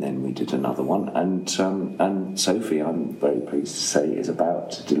one, and then we did another one, and Sophie, I'm very pleased to say, is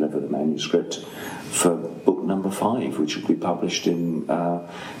about to deliver the manuscript for book number 5, which will be published in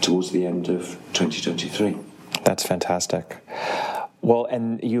towards the end of 2023. That's fantastic. Well,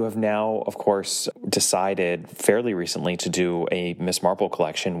 and you have now, of course, decided fairly recently to do a Miss Marple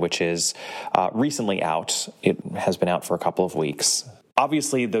collection, which is recently out. It has been out for a couple of weeks.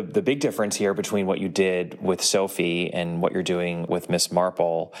 Obviously, the big difference here between what you did with Sophie and what you're doing with Miss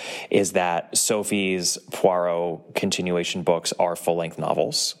Marple is that Sophie's Poirot continuation books are full-length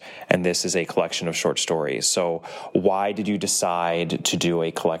novels, and this is a collection of short stories. So why did you decide to do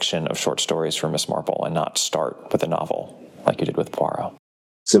a collection of short stories for Miss Marple and not start with a novel like you did with Poirot?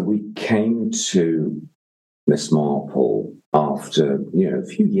 So we came to Miss Marple after, a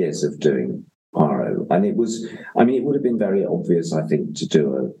few years of doing Poirot. And it would have been very obvious, I think, to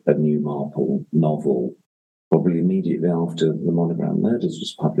do a new Marple novel probably immediately after The Monogram Murders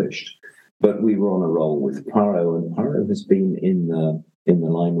was published. But we were on a roll with Poirot, and Poirot has been in the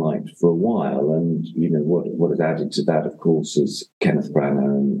limelight for a while. And, what has added to that, of course, is Kenneth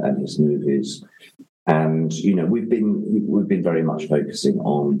Branagh and his movies. And, we've been very much focusing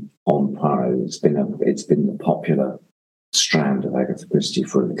on Poirot. It's been the popular strand of Agatha Christie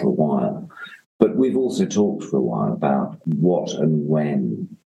for a little while. But we've also talked for a while about what and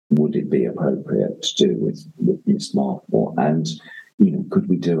when would it be appropriate to do with Miss Marple, and could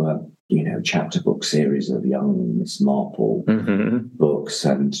we do a chapter book series of young Miss Marple books,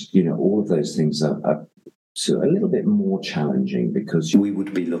 and all of those things are so a little bit more challenging, because we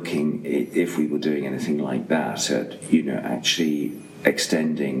would be looking, if we were doing anything like that, at actually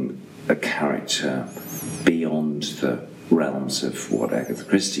extending a character beyond the realms of what Agatha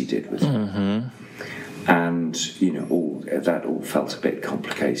Christie did with her. And all that all felt a bit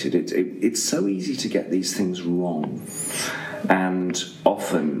complicated. It's so easy to get these things wrong, and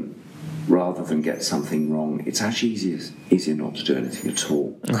often, rather than get something wrong, it's actually easier not to do anything at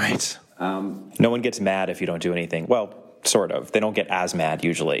all. Right. No one gets mad if you don't do anything. Well, sort of. They don't get as mad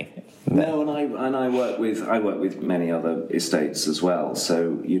usually. No, and I work with many other estates as well.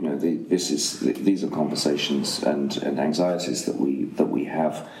 So these are conversations and anxieties that we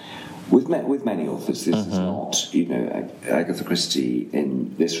have with many authors. This is not, Agatha Christie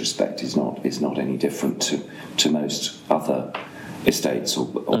in this respect is not any different to most other estates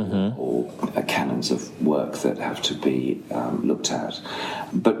or canons of work that have to be looked at.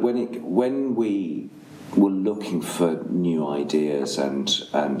 But when we were looking for new ideas and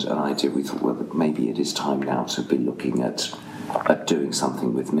an idea, we thought, well, maybe it is time now to be looking at doing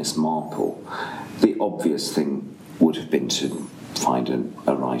something with Miss Marple. The obvious thing would have been to find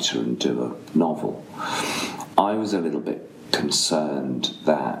a writer and do a novel. I was a little bit concerned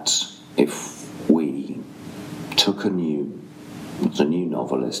that if we took a new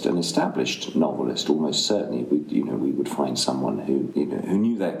novelist, an established novelist, almost certainly, we would find someone who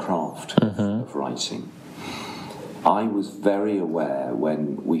knew their craft of writing. I was very aware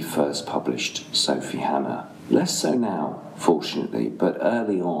when we first published Sophie Hannah, less so now, fortunately, but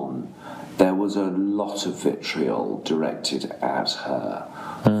early on, there was a lot of vitriol directed at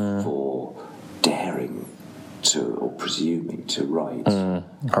her for daring to, or presuming to, write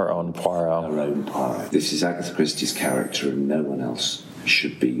her own Poirot. This is Agatha Christie's character, and no one else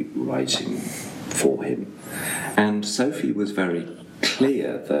should be writing for him. And Sophie was very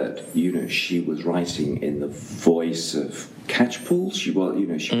clear that she was writing in the voice of Catchpole. She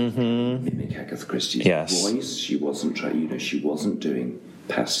was, she was mimic Agatha Christie's voice. She wasn't she wasn't doing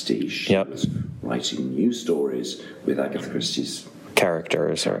pastiche. She was writing new stories with Agatha Christie's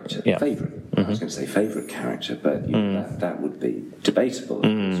characters or favorite. I was going to say favorite character, but that would be debatable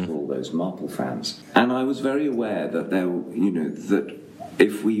for all those Marple fans. And I was very aware that that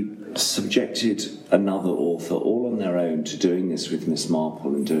if we subjected another author all on their own to doing this with Miss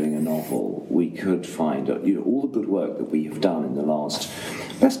Marple and doing a novel, we could find all the good work that we have done in the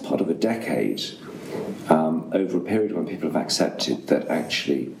best part of a decade, over a period when people have accepted that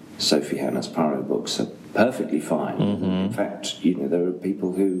actually Sophie Hannah's Poirot books are perfectly fine. In fact, there are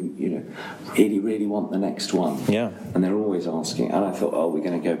people who, really, really want the next one. Yeah. And they're always asking, and I thought, we're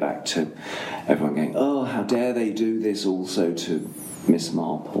going to go back to everyone going, how dare they do this also to Miss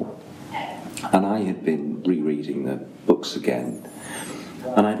Marple? And I had been rereading the books again,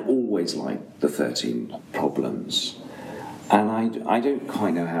 and I'd always liked the 13 Problems. And I don't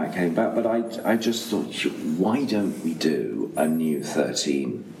quite know how it came about, but I just thought, why don't we do a new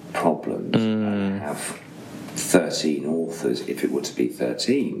 13 Problems and have 13 authors, if it were to be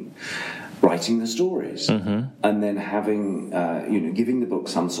 13, writing the stories, and then having, giving the book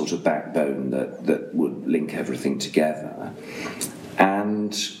some sort of backbone that would link everything together,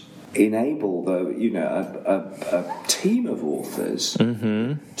 and enable a team of authors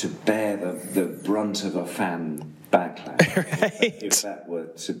to bear the brunt of a fan backlash, right. if that were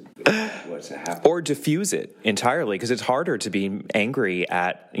to happen, or diffuse it entirely, because it's harder to be angry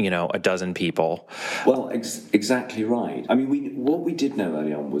at a dozen people. Well, exactly right. I mean, what we did know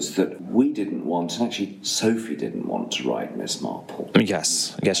early on was that we didn't want, and actually Sophie didn't want to write Miss Marple.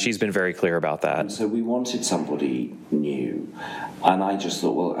 Yes, she's been very clear about that. And so we wanted somebody new, and I just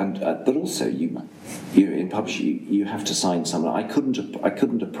thought, well, but also you in publishing you have to sign someone. I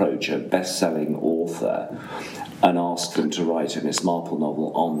couldn't approach a best-selling author and ask them to write a Miss Marple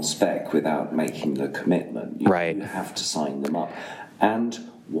novel on spec without making the commitment. Right. You have to sign them up. And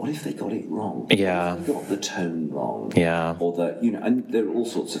what if they got it wrong? Yeah. What if they got the tone wrong? Yeah. Or and there are all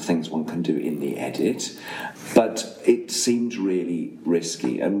sorts of things one can do in the edit, but it seemed really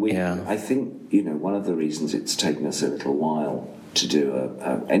risky. And I think, one of the reasons it's taken us a little while to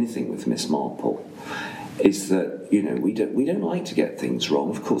do anything with Miss Marple is that, we don't like to get things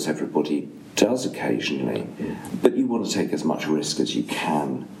wrong. Of course, everybody does occasionally, but you want to take as much risk as you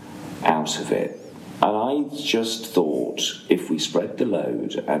can out of it. And I just thought, if we spread the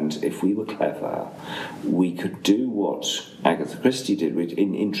load and if we were clever, we could do what Agatha Christie did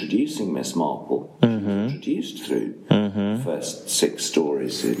in introducing Miss Marple. Introduced through the first 6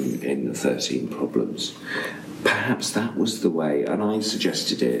 stories in the 13 Problems. Perhaps that was the way, and I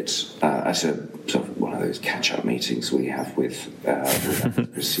suggested it at a sort of one of those catch-up meetings we have with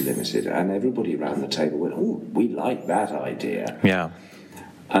Christie Limited, and everybody around the table went, "Oh, we like that idea." Yeah.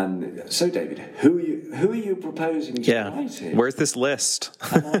 And so, David, who are you proposing to write it? Where's this list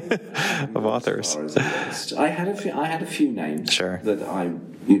of authors? I had a few names that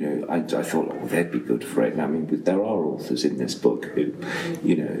I thought, they'd be good for it. And I mean, there are authors in this book who,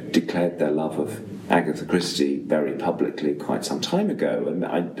 declared their love of Agatha Christie very publicly quite some time ago, and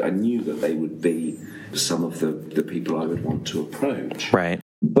I knew that they would be some of the people I would want to approach. Right.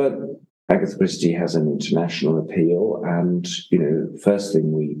 But Agatha Christie has an international appeal, and, first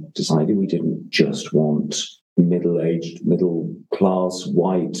thing we decided, we didn't just want middle-aged, middle-class,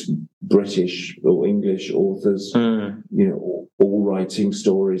 white, British or English authors, all writing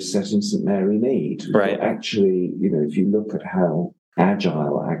stories set in St Mary Mead. Right. But actually, if you look at how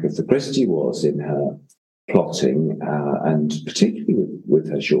agile Agatha Christie was in her plotting, and particularly with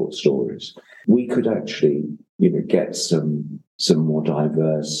her short stories, we could actually, get some more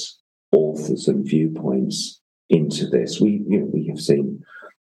diverse authors and viewpoints into this. We have seen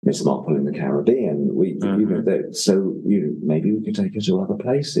Miss Marple in the Caribbean. So maybe we could take her to other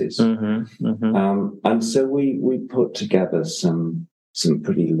places. And so we put together some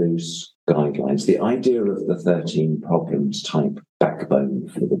pretty loose guidelines. The idea of the 13 Problems type backbone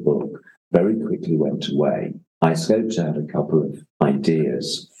for the book very quickly went away. I scoped out a couple of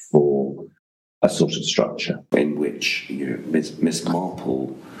ideas for a sort of structure in which Miss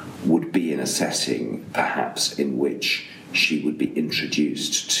Marple would be in a setting, perhaps, in which she would be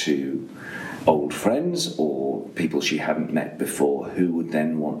introduced to old friends or people she hadn't met before who would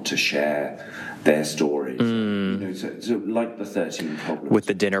then want to share their stories. So like the 13 Problems. With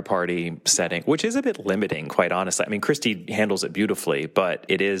the dinner party setting, which is a bit limiting, quite honestly. I mean, Christie handles it beautifully, but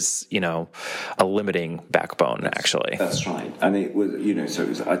it is, a limiting backbone, actually. That's right. And it was, so it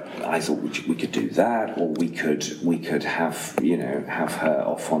was, I thought we could do that, or we could have her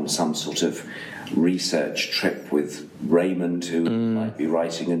off on some sort of research trip with Raymond, who might be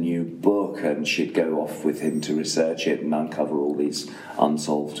writing a new book, and she'd go off with him to research it and uncover all these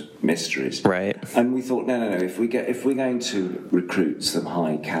unsolved mysteries. Right. And we thought, no. If we're going to recruit some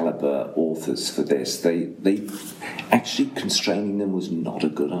high caliber authors for this, they actually constraining them was not a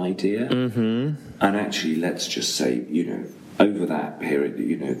good idea. And actually, let's just say, over that period,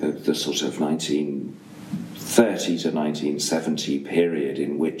 the sort of 1930 to 1970 period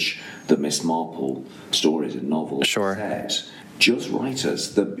in which the Miss Marple stories and novels set, just write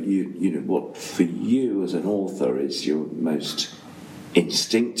us what for you as an author is your most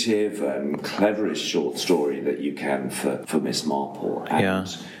instinctive and cleverest short story that you can for Miss Marple, and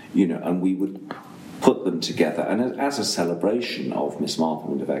and we would put them together, and as a celebration of Miss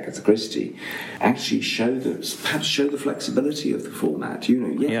Marple and of Agatha Christie, actually perhaps show the flexibility of the format.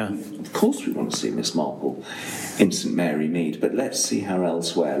 Of course we want to see Miss Marple in St Mary Mead, but let's see her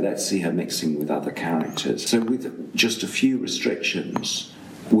elsewhere. Let's see her mixing with other characters. So with just a few restrictions,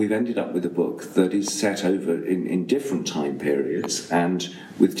 we've ended up with a book that is set over in different time periods and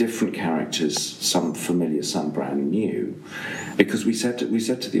with different characters, some familiar, some brand new, because we said to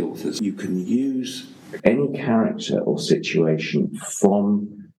the authors, you can use any character or situation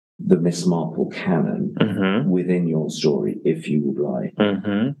from the Miss Marple canon within your story if you would like,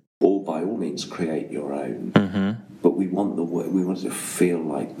 or by all means create your own. But we want it to feel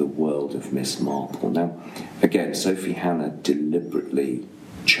like the world of Miss Marple. Now, again, Sophie Hannah deliberately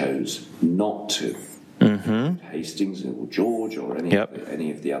chose not to Hastings or George or any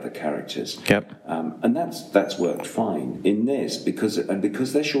of the other characters, and that's worked fine in this because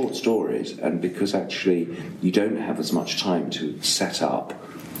they're short stories, and because actually you don't have as much time to set up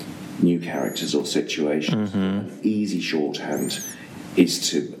new characters or situations. An easy shorthand is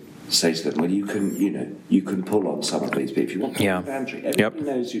to say to them, well, you can pull on some of these people. If you want Dolly Bantry, everybody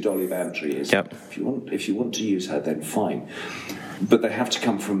knows who Dolly Bantry is. If you want to use her, then fine. But they have to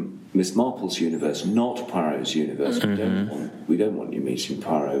come from Miss Marple's universe, not Poirot's universe. We don't want you meeting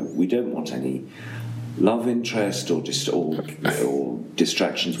Poirot. We don't want any love interest or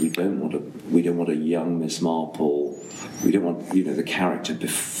distractions. We don't want a young Miss Marple. We don't want the character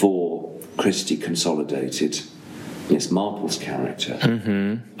before Christie consolidated Miss Marple's character,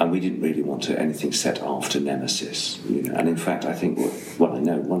 and we didn't really want anything set after Nemesis. And in fact, I think I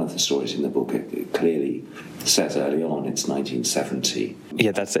know one of the stories in the book it clearly says early on it's 1970.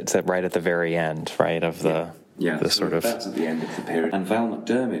 Yeah, it's right at the very end, right, of the sort of... That's at the end of the period. And Val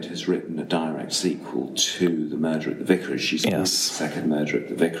McDermid has written a direct sequel to The Murder at the Vicarage. She's called The Second Murder at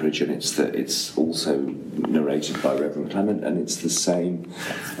the Vicarage, and it's also narrated by Reverend Clement, and it's the same.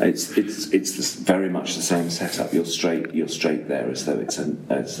 It's very much the same setup. You're straight there, as though it's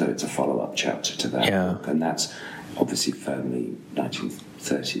a follow-up chapter to that book, and that's obviously firmly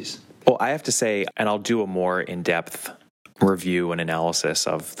 1930s. Well, I have to say, and I'll do a more in-depth review and analysis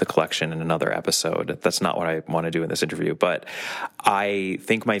of the collection in another episode. That's not what I want to do in this interview, but I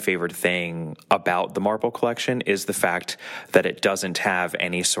think my favorite thing about the Marple collection is the fact that it doesn't have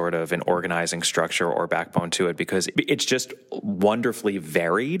any sort of an organizing structure or backbone to it, because it's just wonderfully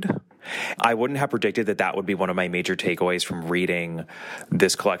varied. I wouldn't have predicted that would be one of my major takeaways from reading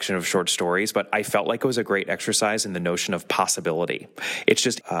this collection of short stories, but I felt like it was a great exercise in the notion of possibility. It's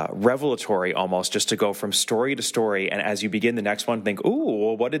just revelatory almost, just to go from story to story, and as you begin the next one, think,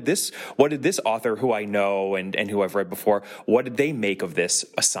 ooh, what did this author who I know and who I've read before, what did they make of this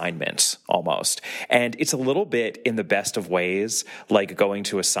assignment almost? And it's a little bit, in the best of ways, like going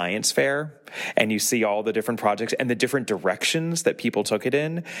to a science fair and you see all the different projects and the different directions that people took it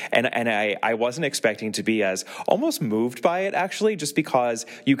in. And I wasn't expecting to be as almost moved by it, actually, just because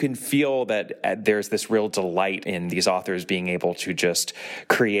you can feel that there's this real delight in these authors being able to just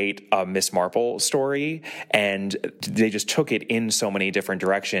create a Miss Marple story, and they just took it in so many different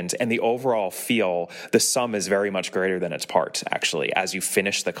directions. And the overall feel, the sum is very much greater than its parts, actually, as you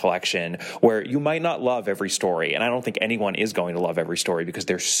finish the collection, where you might not love every story. And I don't think anyone is going to love every story because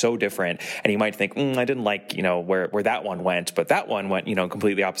they're so different. And you might think, I didn't like, where that one went, but that one went,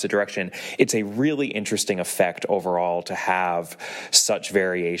 completely opposite direction. It's a really interesting effect overall to have such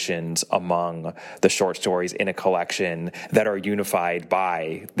variations among the short stories in a collection that are unified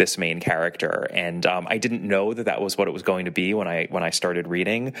by this main character. And I didn't know that was what it was going to be when I started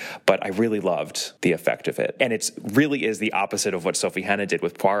reading, but I really loved the effect of it. And it really is the opposite of what Sophie Hannah did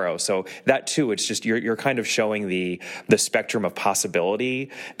with Poirot. So that too, it's just you're kind of showing the spectrum of possibility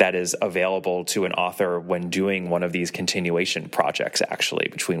that is available to an author when doing one of these continuation projects, actually,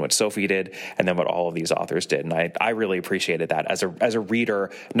 between what Sophie did and then what all of these authors did. And I really appreciated that as a reader,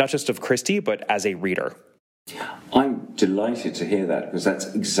 not just of Christie, but as a reader. I'm delighted to hear that, because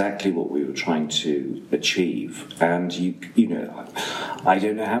that's exactly what we were trying to achieve. And I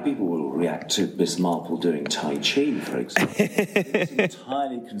don't know how people will react to Miss Marple doing Tai Chi, for example. It's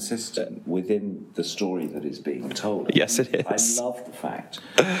entirely consistent within the story that is being told. Yes, it is. I love the fact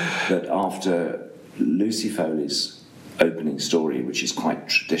that after Lucy Foley's opening story, which is quite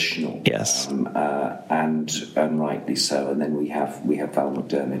traditional, yes, and rightly so, and then we have Val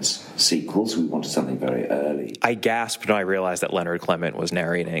McDermid's sequels. We wanted something very early. I gasped when I realized that Leonard Clement was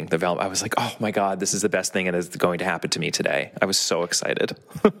narrating the Val. I was like, oh my God, this is the best thing that is going to happen to me today. I was so excited.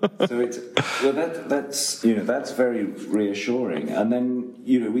 So that's very reassuring. And then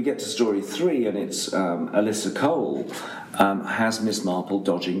we get to story 3, and it's Alyssa Cole, has Miss Marple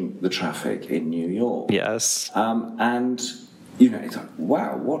dodging the traffic in New York. Yes. And it's like,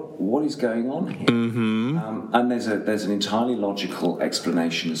 wow, what is going on here? Mm-hmm. And there's an entirely logical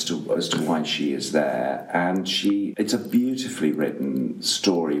explanation as to why she is there, and it's a beautifully written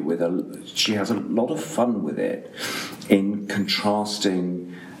story she has a lot of fun with it in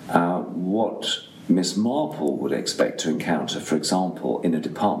contrasting what Miss Marple would expect to encounter, for example, in a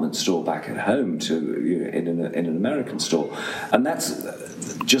department store back at home in an American store. And that's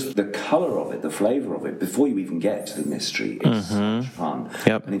just the colour of it, the flavour of it, before you even get to the mystery. It's such fun.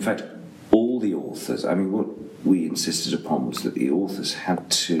 Yep. And in fact, all the authors, what we insisted upon was that the authors had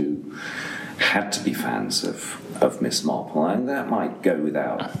to be fans of Miss Marple, and that might go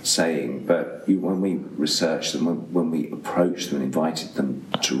without saying, but when we researched them, when we approached them and invited them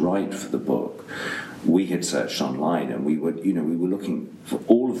to write for the book, we had searched online, and we were looking for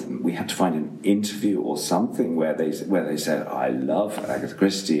all of them. We had to find an interview or something where they said, "I love Agatha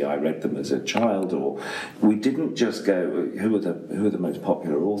Christie. I read them as a child." Or we didn't just go, "Who are the most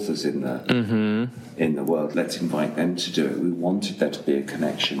popular authors in the world? Let's invite them to do it." We wanted there to be a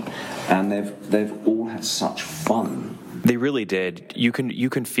connection, and they've all had such fun. They really did. You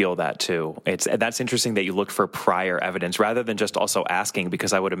can feel that too. That's interesting that you looked for prior evidence rather than just also asking,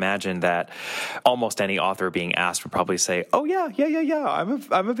 because I would imagine that almost any author being asked would probably say, "Oh yeah,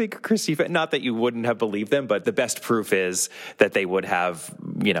 I'm a big Christie fan." Not that you wouldn't have believed them, but the best proof is that they would have,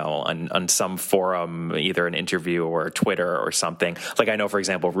 on some forum, either an interview or Twitter or something. Like I know, for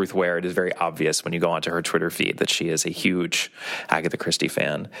example, Ruth Ware, it is very obvious when you go onto her Twitter feed that she is a huge Agatha Christie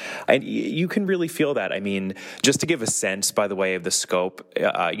fan, and you can really feel that. I mean, just to give a sense, by the way, of the scope,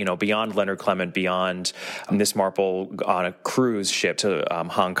 beyond Leonard Clement, beyond Miss Marple on a cruise ship to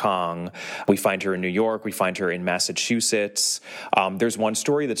Hong Kong, we find her in New York, we find her in Massachusetts. There's one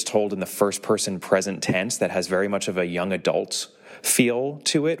story that's told in the first person present tense that has very much of a young adult feel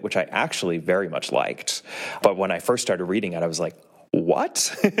to it, which I actually very much liked. But when I first started reading it, I was like,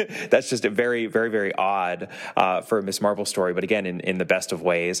 what? That's just a very, very, very odd for a Miss Marple story, but again, in the best of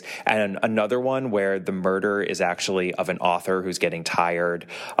ways. And another one where the murder is actually of an author who's getting tired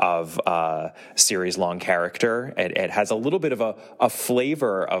of a series-long character. It has a little bit of a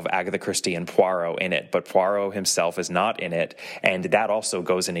flavor of Agatha Christie and Poirot in it, but Poirot himself is not in it, and that also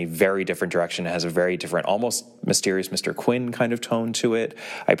goes in a very different direction. It has a very different, almost mysterious Mr. Quinn kind of tone to it.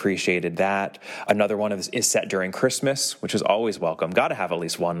 I appreciated that. Another one is set during Christmas, which is always welcome. Got to have at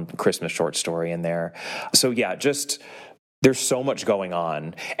least one Christmas short story in there. So yeah, just there's so much going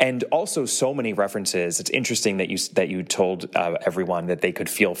on, and also so many references. It's interesting that you told everyone that they could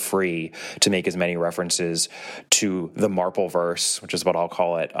feel free to make as many references to the Marpleverse, which is what I'll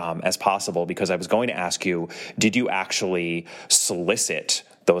call it, as possible. Because I was going to ask you, did you actually solicit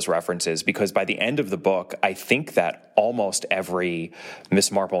those references? Because by the end of the book, I think that almost every Miss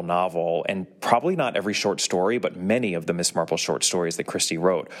Marple novel, and probably not every short story, but many of the Miss Marple short stories that Christie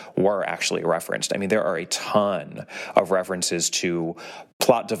wrote were actually referenced. I mean, there are a ton of references to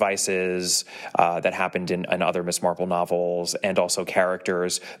plot devices that happened in other Miss Marple novels, and also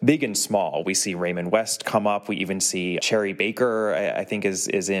characters, big and small. We see Raymond West come up. We even see Cherry Baker, I think, is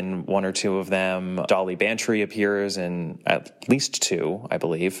in one or two of them. Dolly Bantry appears in at least two, I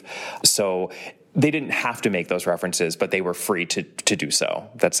believe. So they didn't have to make those references, but they were free to do so.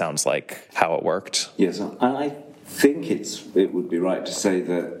 That sounds like how it worked. Yes, and I think it would be right to say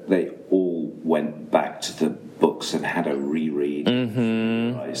that they all went back to the books and had a reread,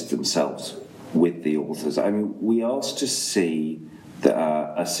 familiarized themselves with the authors. I mean, we asked to see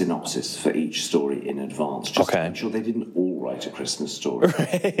a synopsis for each story in advance, just to make sure they didn't all write a Christmas story,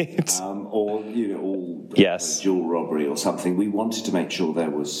 right? Or all jewel robbery or something. We wanted to make sure there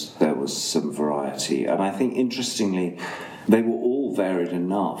was some variety, and I think interestingly, they were all varied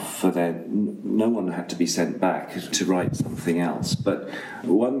enough for no one had to be sent back to write something else. But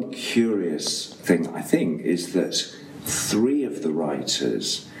one curious thing, I think, is that three of the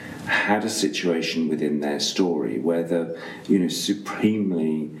writers had a situation within their story where the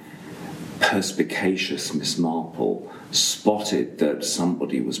supremely perspicacious Miss Marple spotted that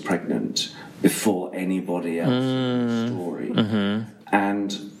somebody was pregnant before anybody else in the story.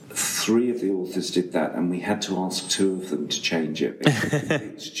 And three of the authors did that, and we had to ask two of them to change it.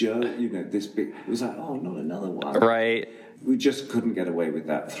 It's just, this big, it was like, oh, not another one. Right. We just couldn't get away with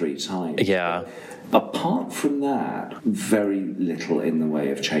that three times. Yeah. But apart from that, very little in the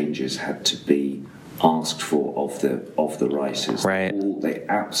way of changes had to be asked for of the writers. Right. They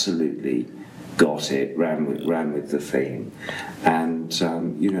absolutely got it, ran with the theme, and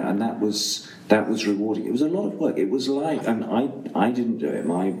and that was rewarding. It was a lot of work. It was like, and I didn't do it.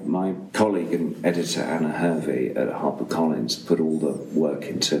 My colleague and editor Anna Hervey at HarperCollins put all the work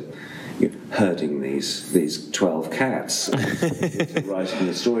into herding these 12 cats, writing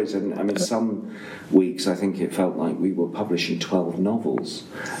the stories. And I mean, some weeks I think it felt like we were publishing 12 novels,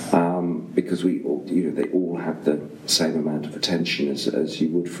 because they all had the same amount of attention as you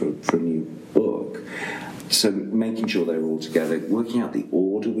would for a new book. So making sure they were all together, working out the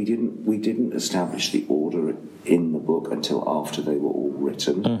order. We didn't establish the order in the book until after they were all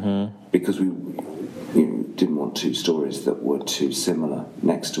written, because we didn't want two stories that were too similar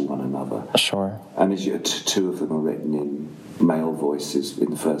next to one another. Sure. And as two of them are written in male voices in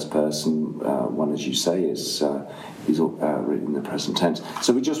the first person. One, as you say, is written in the present tense.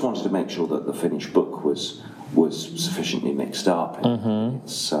 So we just wanted to make sure that the finished book was sufficiently mixed up in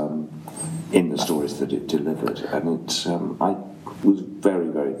the stories that it delivered, and I was very,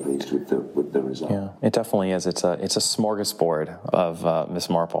 very pleased with the result. Yeah, it definitely is. It's a smorgasbord of Miss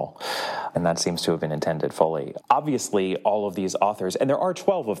Marple, and that seems to have been intended fully. Obviously, all of these authors, and there are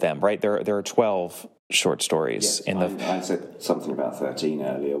 12 of them, right? There are 12 short stories. Yes, I said something about 13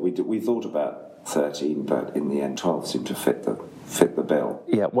 earlier. We thought about 13, but in the end, 12 seemed to fit the bill.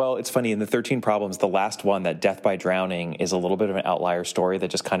 Yeah, well, it's funny, in the 13 Problems, the last one, that Death by Drowning, is a little bit of an outlier story that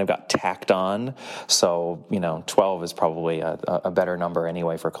just kind of got tacked on. So, 12 is probably a better number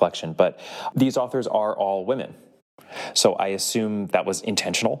anyway for collection. But these authors are all women. So I assume that was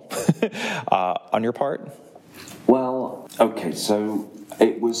intentional on your part? Well, okay, so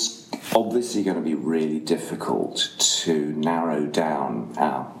it was obviously going to be really difficult to narrow down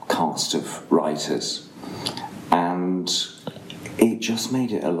our cast of writers. And it just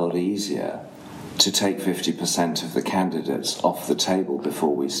made it a lot easier to take 50% of the candidates off the table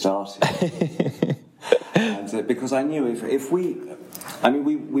before we started. And, because I knew if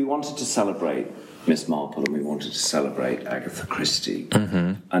we wanted to celebrate Miss Marple and we wanted to celebrate Agatha Christie,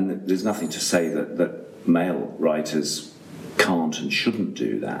 and there's nothing to say that male writers can't and shouldn't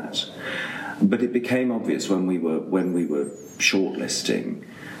do that. But it became obvious when we were shortlisting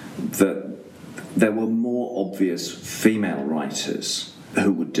that there were more obvious female writers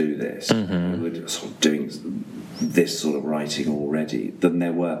who would do this, who were sort of doing this sort of writing already, than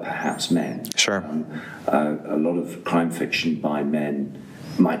there were perhaps men. Sure. A lot of crime fiction by men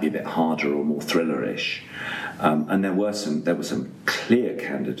might be a bit harder or more thrillerish, and there were some clear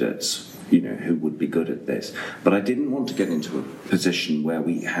candidates, who would be good at this. But I didn't want to get into a position where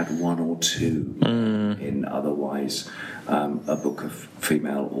we had one or two in otherwise a book of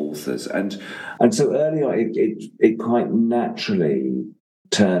female authors, and so early on it quite naturally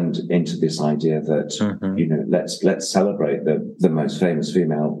turned into this idea that let's celebrate the most famous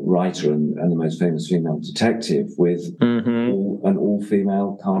female writer and the most famous female detective with an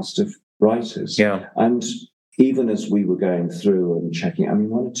all-female cast of writers. Yeah. And even as we were going through and checking,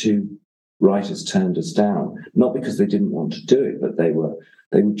 one or two writers turned us down, not because they didn't want to do it, but they were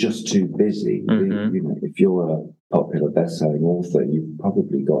just too busy. If you're a popular best-selling author, you've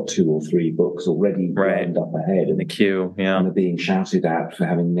probably got 2 or 3 books already lined up ahead in the queue, and are being shouted at for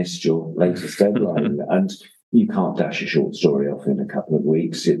having missed your latest deadline. And you can't dash a short story off in a couple of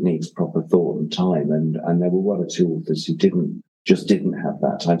weeks. It needs proper thought and time. And there were 1 or 2 authors who didn't have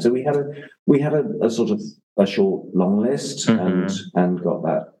that time. So we had a sort of a short long list and got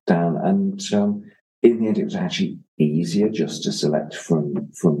that down. And in the end, it was actually easier just to select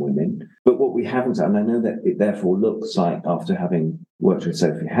from women. But what we haven't done, and I know that it therefore looks like, after having worked with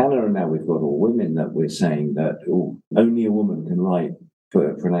Sophie Hannah and now we've got all women, that we're saying that only a woman can write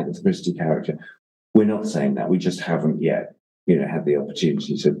for an Agatha Christie character. We're not saying that. We just haven't yet had the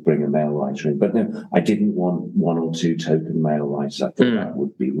opportunity to bring a male writer in. But no, I didn't want 1 or 2 token male writers. I thought that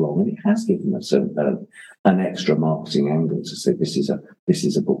would be wrong, and it has given us an extra marketing angle to say this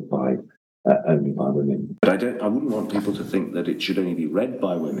is a book by only by women. But I wouldn't want people to think that it should only be read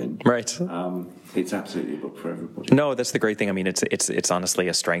by women. Right. It's absolutely a book for everybody. No, that's the great thing. It's honestly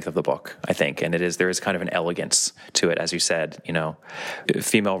a strength of the book, I think, and there is kind of an elegance to it, as you said.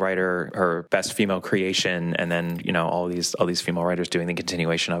 Female writer, her best female creation, and then all these female writers doing the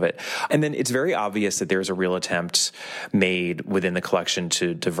continuation of it. And then it's very obvious that there's a real attempt made within the collection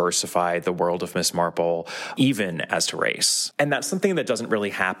to diversify the world of Miss Marple, even as to race. And that's something that doesn't really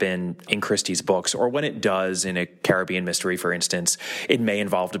happen in Christie's books, or when it does in a Caribbean mystery, for instance, it may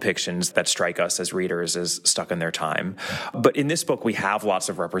involve depictions that strike us as readers as stuck in their time. But in this book, we have lots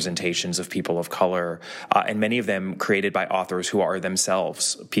of representations of people of color, and many of them created by authors who are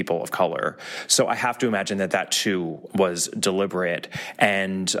themselves people of color. So I have to imagine that too was deliberate.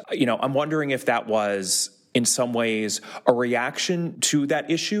 And, I'm wondering if that was in some ways a reaction to that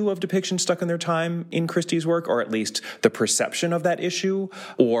issue of depictions stuck in their time in Christie's work, or at least the perception of that issue,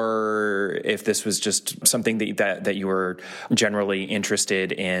 or if this was just something that you were generally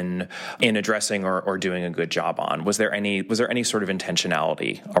interested in addressing or doing a good job on. Was there any sort of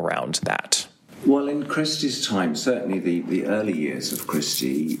intentionality around that? Well, in Christie's time, certainly the early years of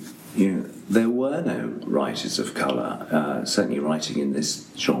Christie, there were no writers of colour, certainly writing in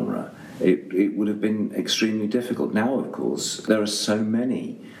this genre. It would have been extremely difficult. Now, of course, there are so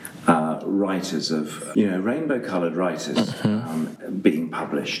many writers of, rainbow-coloured writers being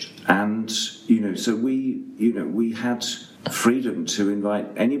published. And, so we had freedom to invite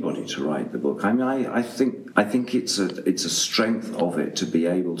anybody to write the book. I mean, I think it's a strength of it to be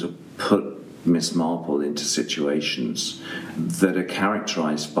able to put Miss Marple into situations that are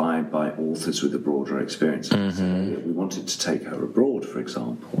characterised by authors with a broader experience. Mm-hmm. We wanted to take her abroad, for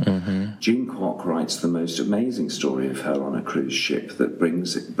example. Mm-hmm. Jean Kwok writes the most amazing story of her on a cruise ship that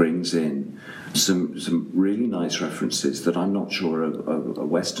brings in some really nice references that I'm not sure a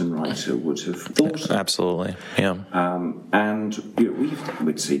Western writer would have thought of. Absolutely, yeah. And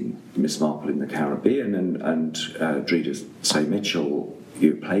we'd seen Miss Marple in the Caribbean, and Dreda Say Mitchell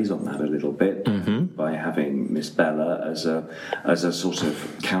plays on that a little bit by having Miss Bella as a sort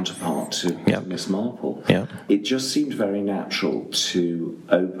of counterpart to Miss Marple. Yeah. It just seemed very natural to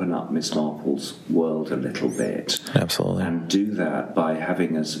open up Miss Marple's world a little bit. Absolutely. And do that by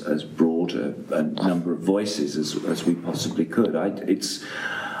having as broad a number of voices as we possibly could.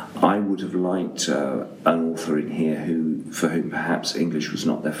 I would have liked an author in here for whom perhaps English was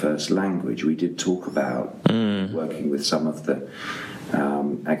not their first language. We did talk about working with some of the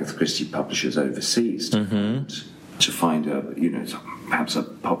Agatha Christie publishers overseas to find perhaps a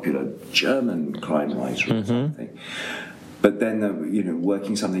popular German crime writer or something. But then,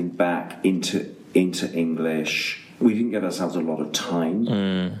 working something back into English. We didn't give ourselves a lot of time,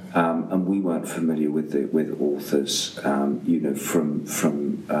 and we weren't familiar with authors,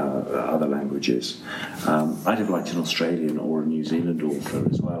 from other languages. I'd have liked an Australian or a New Zealand author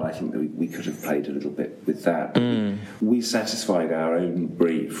as well. I think that we could have played a little bit with that. We satisfied our own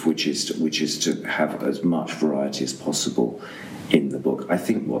brief, which is to have as much variety as possible in the book. I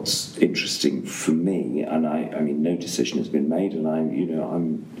think what's interesting for me, and I mean, no decision has been made, and I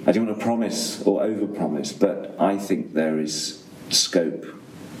don't want to promise or overpromise, but I think there is scope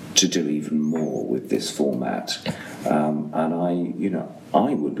to do even more with this format, and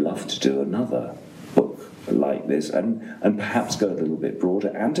I would love to do another book like this, and perhaps go a little bit broader,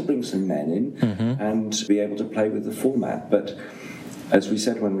 and to bring some men in and be able to play with the format, but. As we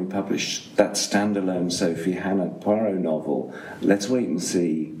said when we published that standalone Sophie Hannah Poirot novel, let's wait and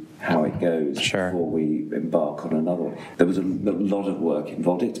see how it goes before we embark on another one. There was a lot of work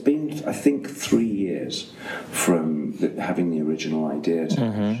involved. It's been, I think, 3 years from having the original idea to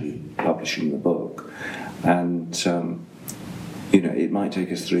actually publishing the book. And, it might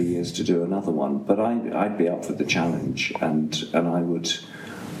take us 3 years to do another one, but I'd be up for the challenge, and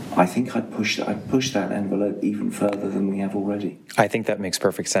I think I'd push that envelope even further than we have already. I think that makes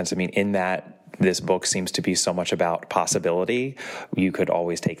perfect sense. I mean, in that this book seems to be so much about possibility, you could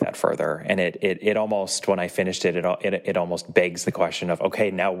always take that further. And it almost, when I finished it almost begs the question of, okay,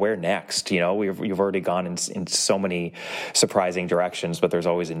 now where next? You've already gone in so many surprising directions, but there's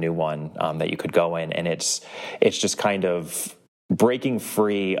always a new one that you could go in. And it's just kind of breaking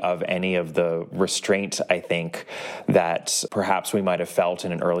free of any of the restraint, I think, that perhaps we might have felt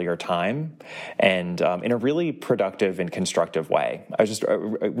in an earlier time, and in a really productive and constructive way. I was just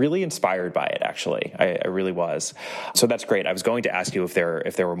really inspired by it, actually. I really was. So that's great. I was going to ask you if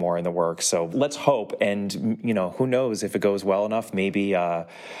there were more in the works. So let's hope, and who knows, if it goes well enough, maybe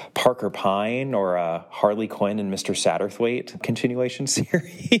Parker Pine or Harley Quinn and Mr. Satterthwaite continuation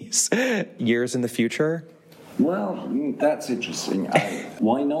series years in the future. Well, that's interesting.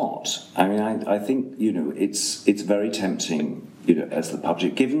 Why not? I mean, I think, it's very tempting, as the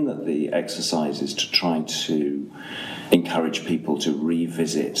public, given that the exercise is to try to encourage people to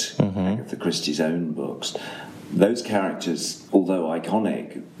revisit Agatha Christie's own books. Those characters, although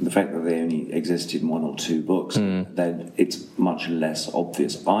iconic, the fact that they only exist in 1 or 2 books, then it's much less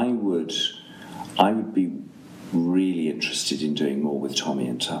obvious. I would be really interested in doing more with Tommy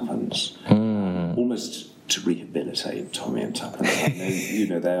and Tuppence. Almost to rehabilitate Tommy and Tuppence. I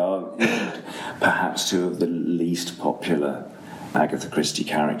know, they are perhaps two of the least popular Agatha Christie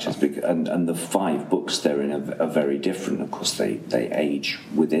characters, and the 5 books they're in are very different. Of course, they age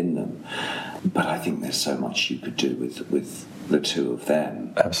within them, but I think there's so much you could do with the two of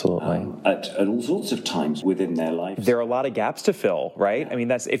them. Absolutely. At all sorts of times within their life. There are a lot of gaps to fill, right? I mean,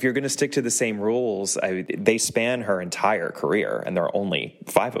 that's if you're going to stick to the same rules, they span her entire career, and there are only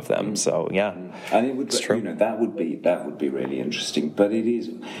 5 of them. So, yeah. And it would, that would be really interesting. But it is,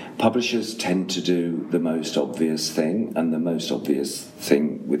 publishers tend to do the most obvious thing, and the most obvious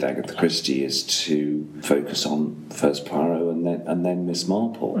thing with Agatha Christie is to focus on first Poirot and then Miss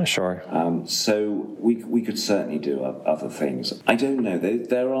Marple. Sure. So we could certainly do other things. I don't know.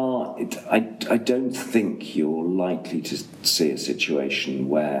 There are. I don't think you're likely to see a situation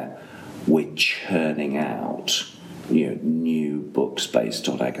where we're churning out new books based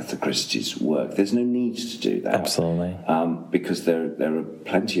on Agatha Christie's work. There's no need to do that. Absolutely. Because there are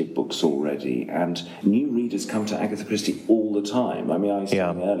plenty of books already, and new readers come to Agatha Christie all the time. I mean, I was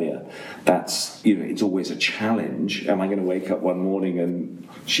saying earlier, that's, it's always a challenge. Am I going to wake up one morning and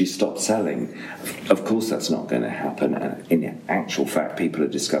she stopped selling? Of course that's not going to happen. And in actual fact, people are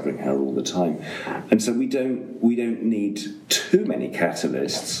discovering her all the time. And so we don't need too many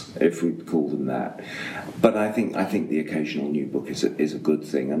catalysts, if we call them that. But I think the occasional new book is a good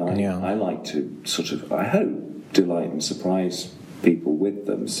thing, and I like to sort of, I hope, delight and surprise people with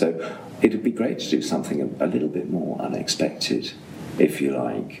them. So it'd be great to do something a little bit more unexpected, if you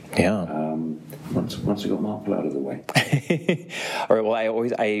like. Yeah. Once we got Marple out of the way. All right.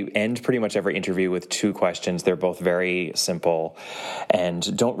 Well, I end pretty much every interview with 2 questions. They're both very simple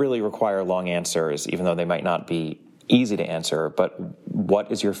and don't really require long answers, even though they might not be easy to answer. But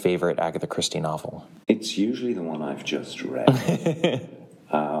what is your favorite Agatha Christie novel? It's usually the one I've just read.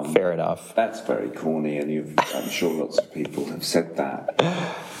 Fair enough. That's very corny, and I'm sure lots of people have said that.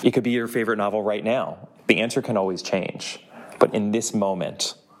 It could be your favorite novel right now. The answer can always change. But in this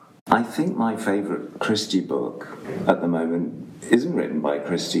moment... I think my favourite Christie book at the moment isn't written by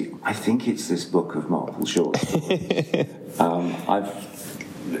Christie. I think it's this book of Marple short stories. I've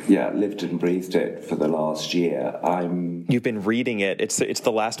lived and breathed it for the last year. You've been reading it. It's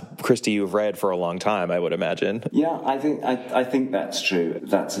the last Christie you've read for a long time, I would imagine. Yeah, I think that's true.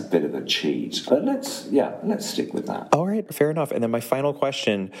 That's a bit of a cheat, but let's stick with that. All right, fair enough. And then my final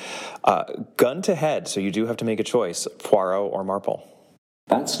question, gun to head, so you do have to make a choice: Poirot or Marple?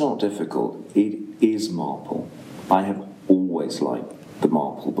 That's not difficult. It is Marple. I have always liked the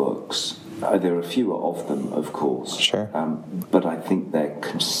Marple books. There are fewer of them, of course. Sure. But I think they're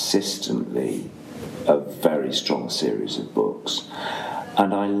consistently a very strong series of books.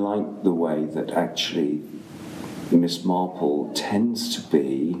 And I like the way that actually Miss Marple tends to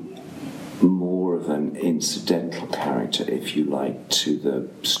be more of an incidental character, if you like, to the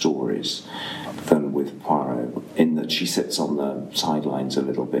stories than with Poirot, in that she sits on the sidelines a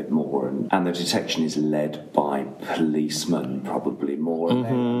little bit more, and the detection is led by policemen probably more,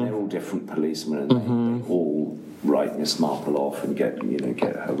 and they're all different policemen, and they all write Miss Marple off and get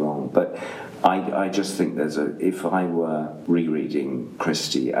her wrong. But I just think if I were rereading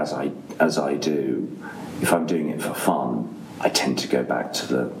Christie as I do, if I'm doing it for fun, I tend to go back to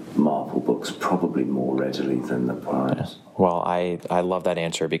the Marple books probably more readily than the Poirot. Well, I love that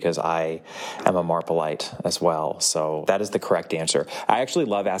answer because I am a Marpleite as well. So that is the correct answer. I actually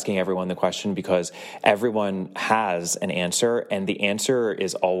love asking everyone the question because everyone has an answer, and the answer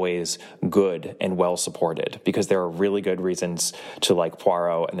is always good and well supported because there are really good reasons to like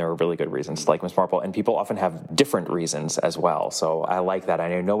Poirot and there are really good reasons to like Miss Marple, and people often have different reasons as well. So I like that.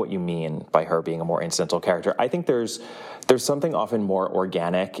 I know what you mean by her being a more incidental character. I think there's something often more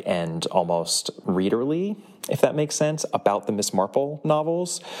organic and almost readerly, if that makes sense, about the Miss Marple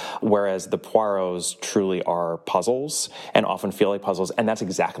novels, whereas the Poirots truly are puzzles and often feel like puzzles, and that's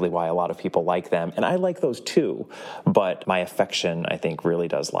exactly why a lot of people like them. And I like those too, but my affection, I think, really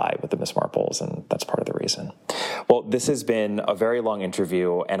does lie with the Miss Marples, and that's part of the reason. Well, this has been a very long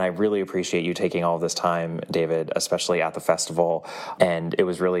interview, and I really appreciate you taking all this time, David, especially at the festival, and it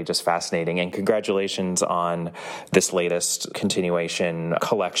was really just fascinating. And congratulations on this latest continuation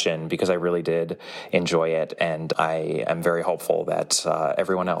collection, because I really did enjoy it, and I am very hopeful that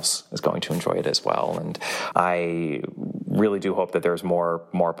everyone else is going to enjoy it as well. And I really do hope that there's more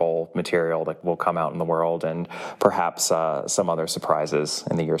Marple material that will come out in the world, and perhaps some other surprises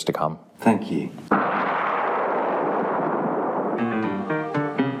in the years to come. Thank you.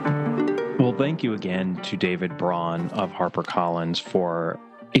 Well, thank you again to David Brawn of HarperCollins for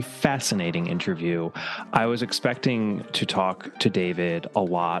a fascinating interview. I was expecting to talk to David a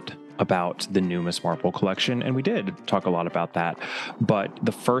lot about the new Miss Marple collection, and we did talk a lot about that. But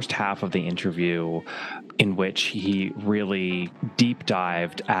the first half of the interview, in which he really deep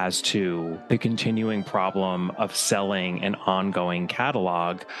dived as to the continuing problem of selling an ongoing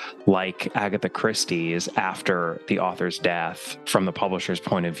catalog like Agatha Christie's after the author's death from the publisher's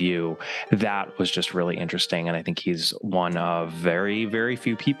point of view, that was just really interesting. And I think he's one of very, very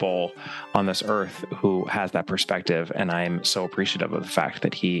few people on this earth who has that perspective. And I'm so appreciative of the fact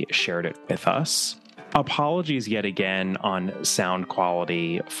that he shared it with us. Apologies yet again on sound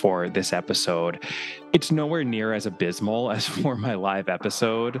quality for this episode. It's nowhere near as abysmal as for my live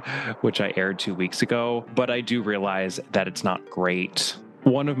episode, which I aired 2 weeks ago, but I do realize that it's not great.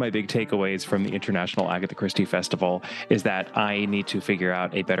 One of my big takeaways from the International Agatha Christie Festival is that I need to figure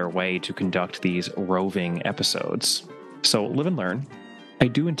out a better way to conduct these roving episodes. So live and learn. I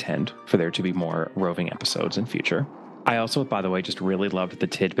do intend for there to be more roving episodes in future. I also, by the way, just really loved the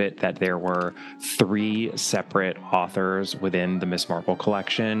tidbit that there were 3 separate authors within the Miss Marple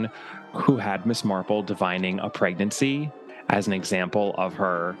collection who had Miss Marple divining a pregnancy as an example of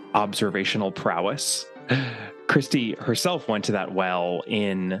her observational prowess. Christie herself went to that well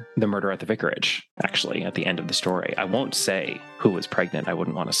in The Murder at the Vicarage, actually, at the end of the story. I won't say who was pregnant. I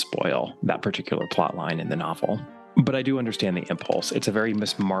wouldn't want to spoil that particular plot line in the novel. But I do understand the impulse. It's a very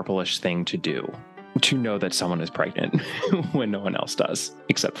Miss Marple-ish thing to do, to know that someone is pregnant when no one else does,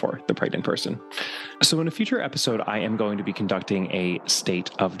 except for the pregnant person. So in a future episode, I am going to be conducting a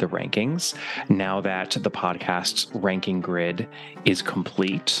state of the rankings now that the podcast's ranking grid is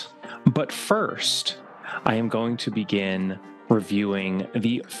complete. But first, I am going to begin reviewing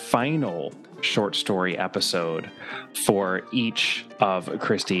the final short story episode for each of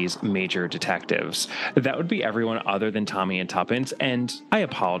Christie's major detectives. That would be everyone other than Tommy and Tuppence, and I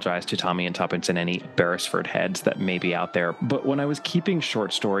apologize to Tommy and Tuppence and any Beresford heads that may be out there, but when I was keeping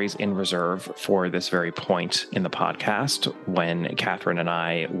short stories in reserve for this very point in the podcast, when Catherine and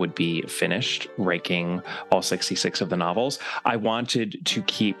I would be finished ranking all 66 of the novels, I wanted to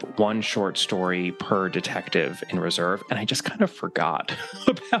keep one short story per detective in reserve, and I just kind of forgot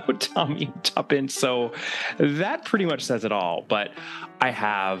about Tommy and Tuppence, so that pretty much says it all. But I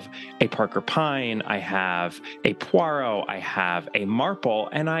have a Parker Pine, I have a Poirot, I have a Marple,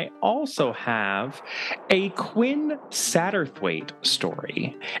 and I also have a Quinn Satterthwaite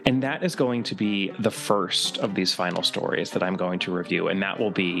story. And that is going to be the first of these final stories that I'm going to review, and that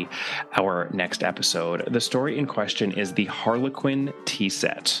will be our next episode. The story in question is the Harlequin Tea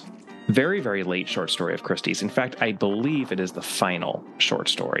Set. Very, very late short story of Christie's. In fact, I believe it is the final short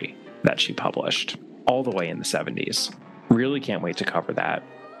story that she published, all the way in the 70s. Really can't wait to cover that.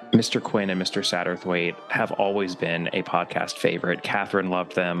 Mr. Quinn and Mr. Satterthwaite have always been a podcast favorite. Catherine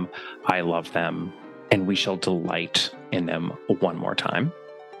loved them, I love them, and we shall delight in them one more time.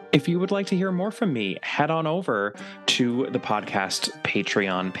 If you would like to hear more from me, head on over to the podcast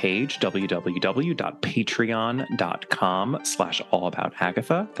Patreon page,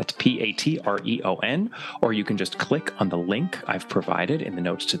 www.patreon.com/allaboutagatha. That's Patreon, or you can just click on the link I've provided in the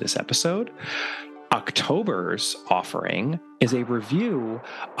notes to this episode. October's offering is a review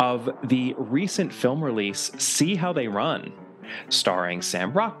of the recent film release, See How They Run, starring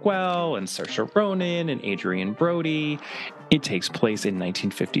Sam Rockwell and Saoirse Ronan and Adrian Brody. It takes place in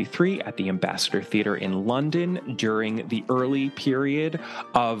 1953 at the Ambassador Theatre in London during the early period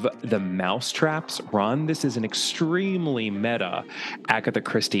of the Mousetraps run. This is an extremely meta Agatha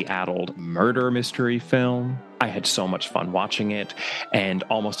Christie-addled murder mystery film. I had so much fun watching it and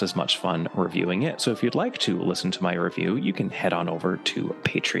almost as much fun reviewing it. So if you'd like to listen to my review, you can head on over to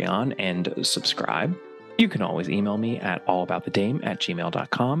Patreon and subscribe. You can always email me at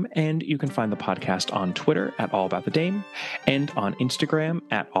allaboutthedame@gmail.com, and you can find the podcast on Twitter at allaboutthedame and on Instagram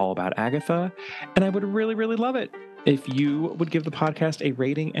at allaboutagatha. And I would really, really love it if you would give the podcast a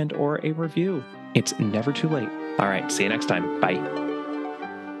rating and or a review. It's never too late. All right, see you next time. Bye.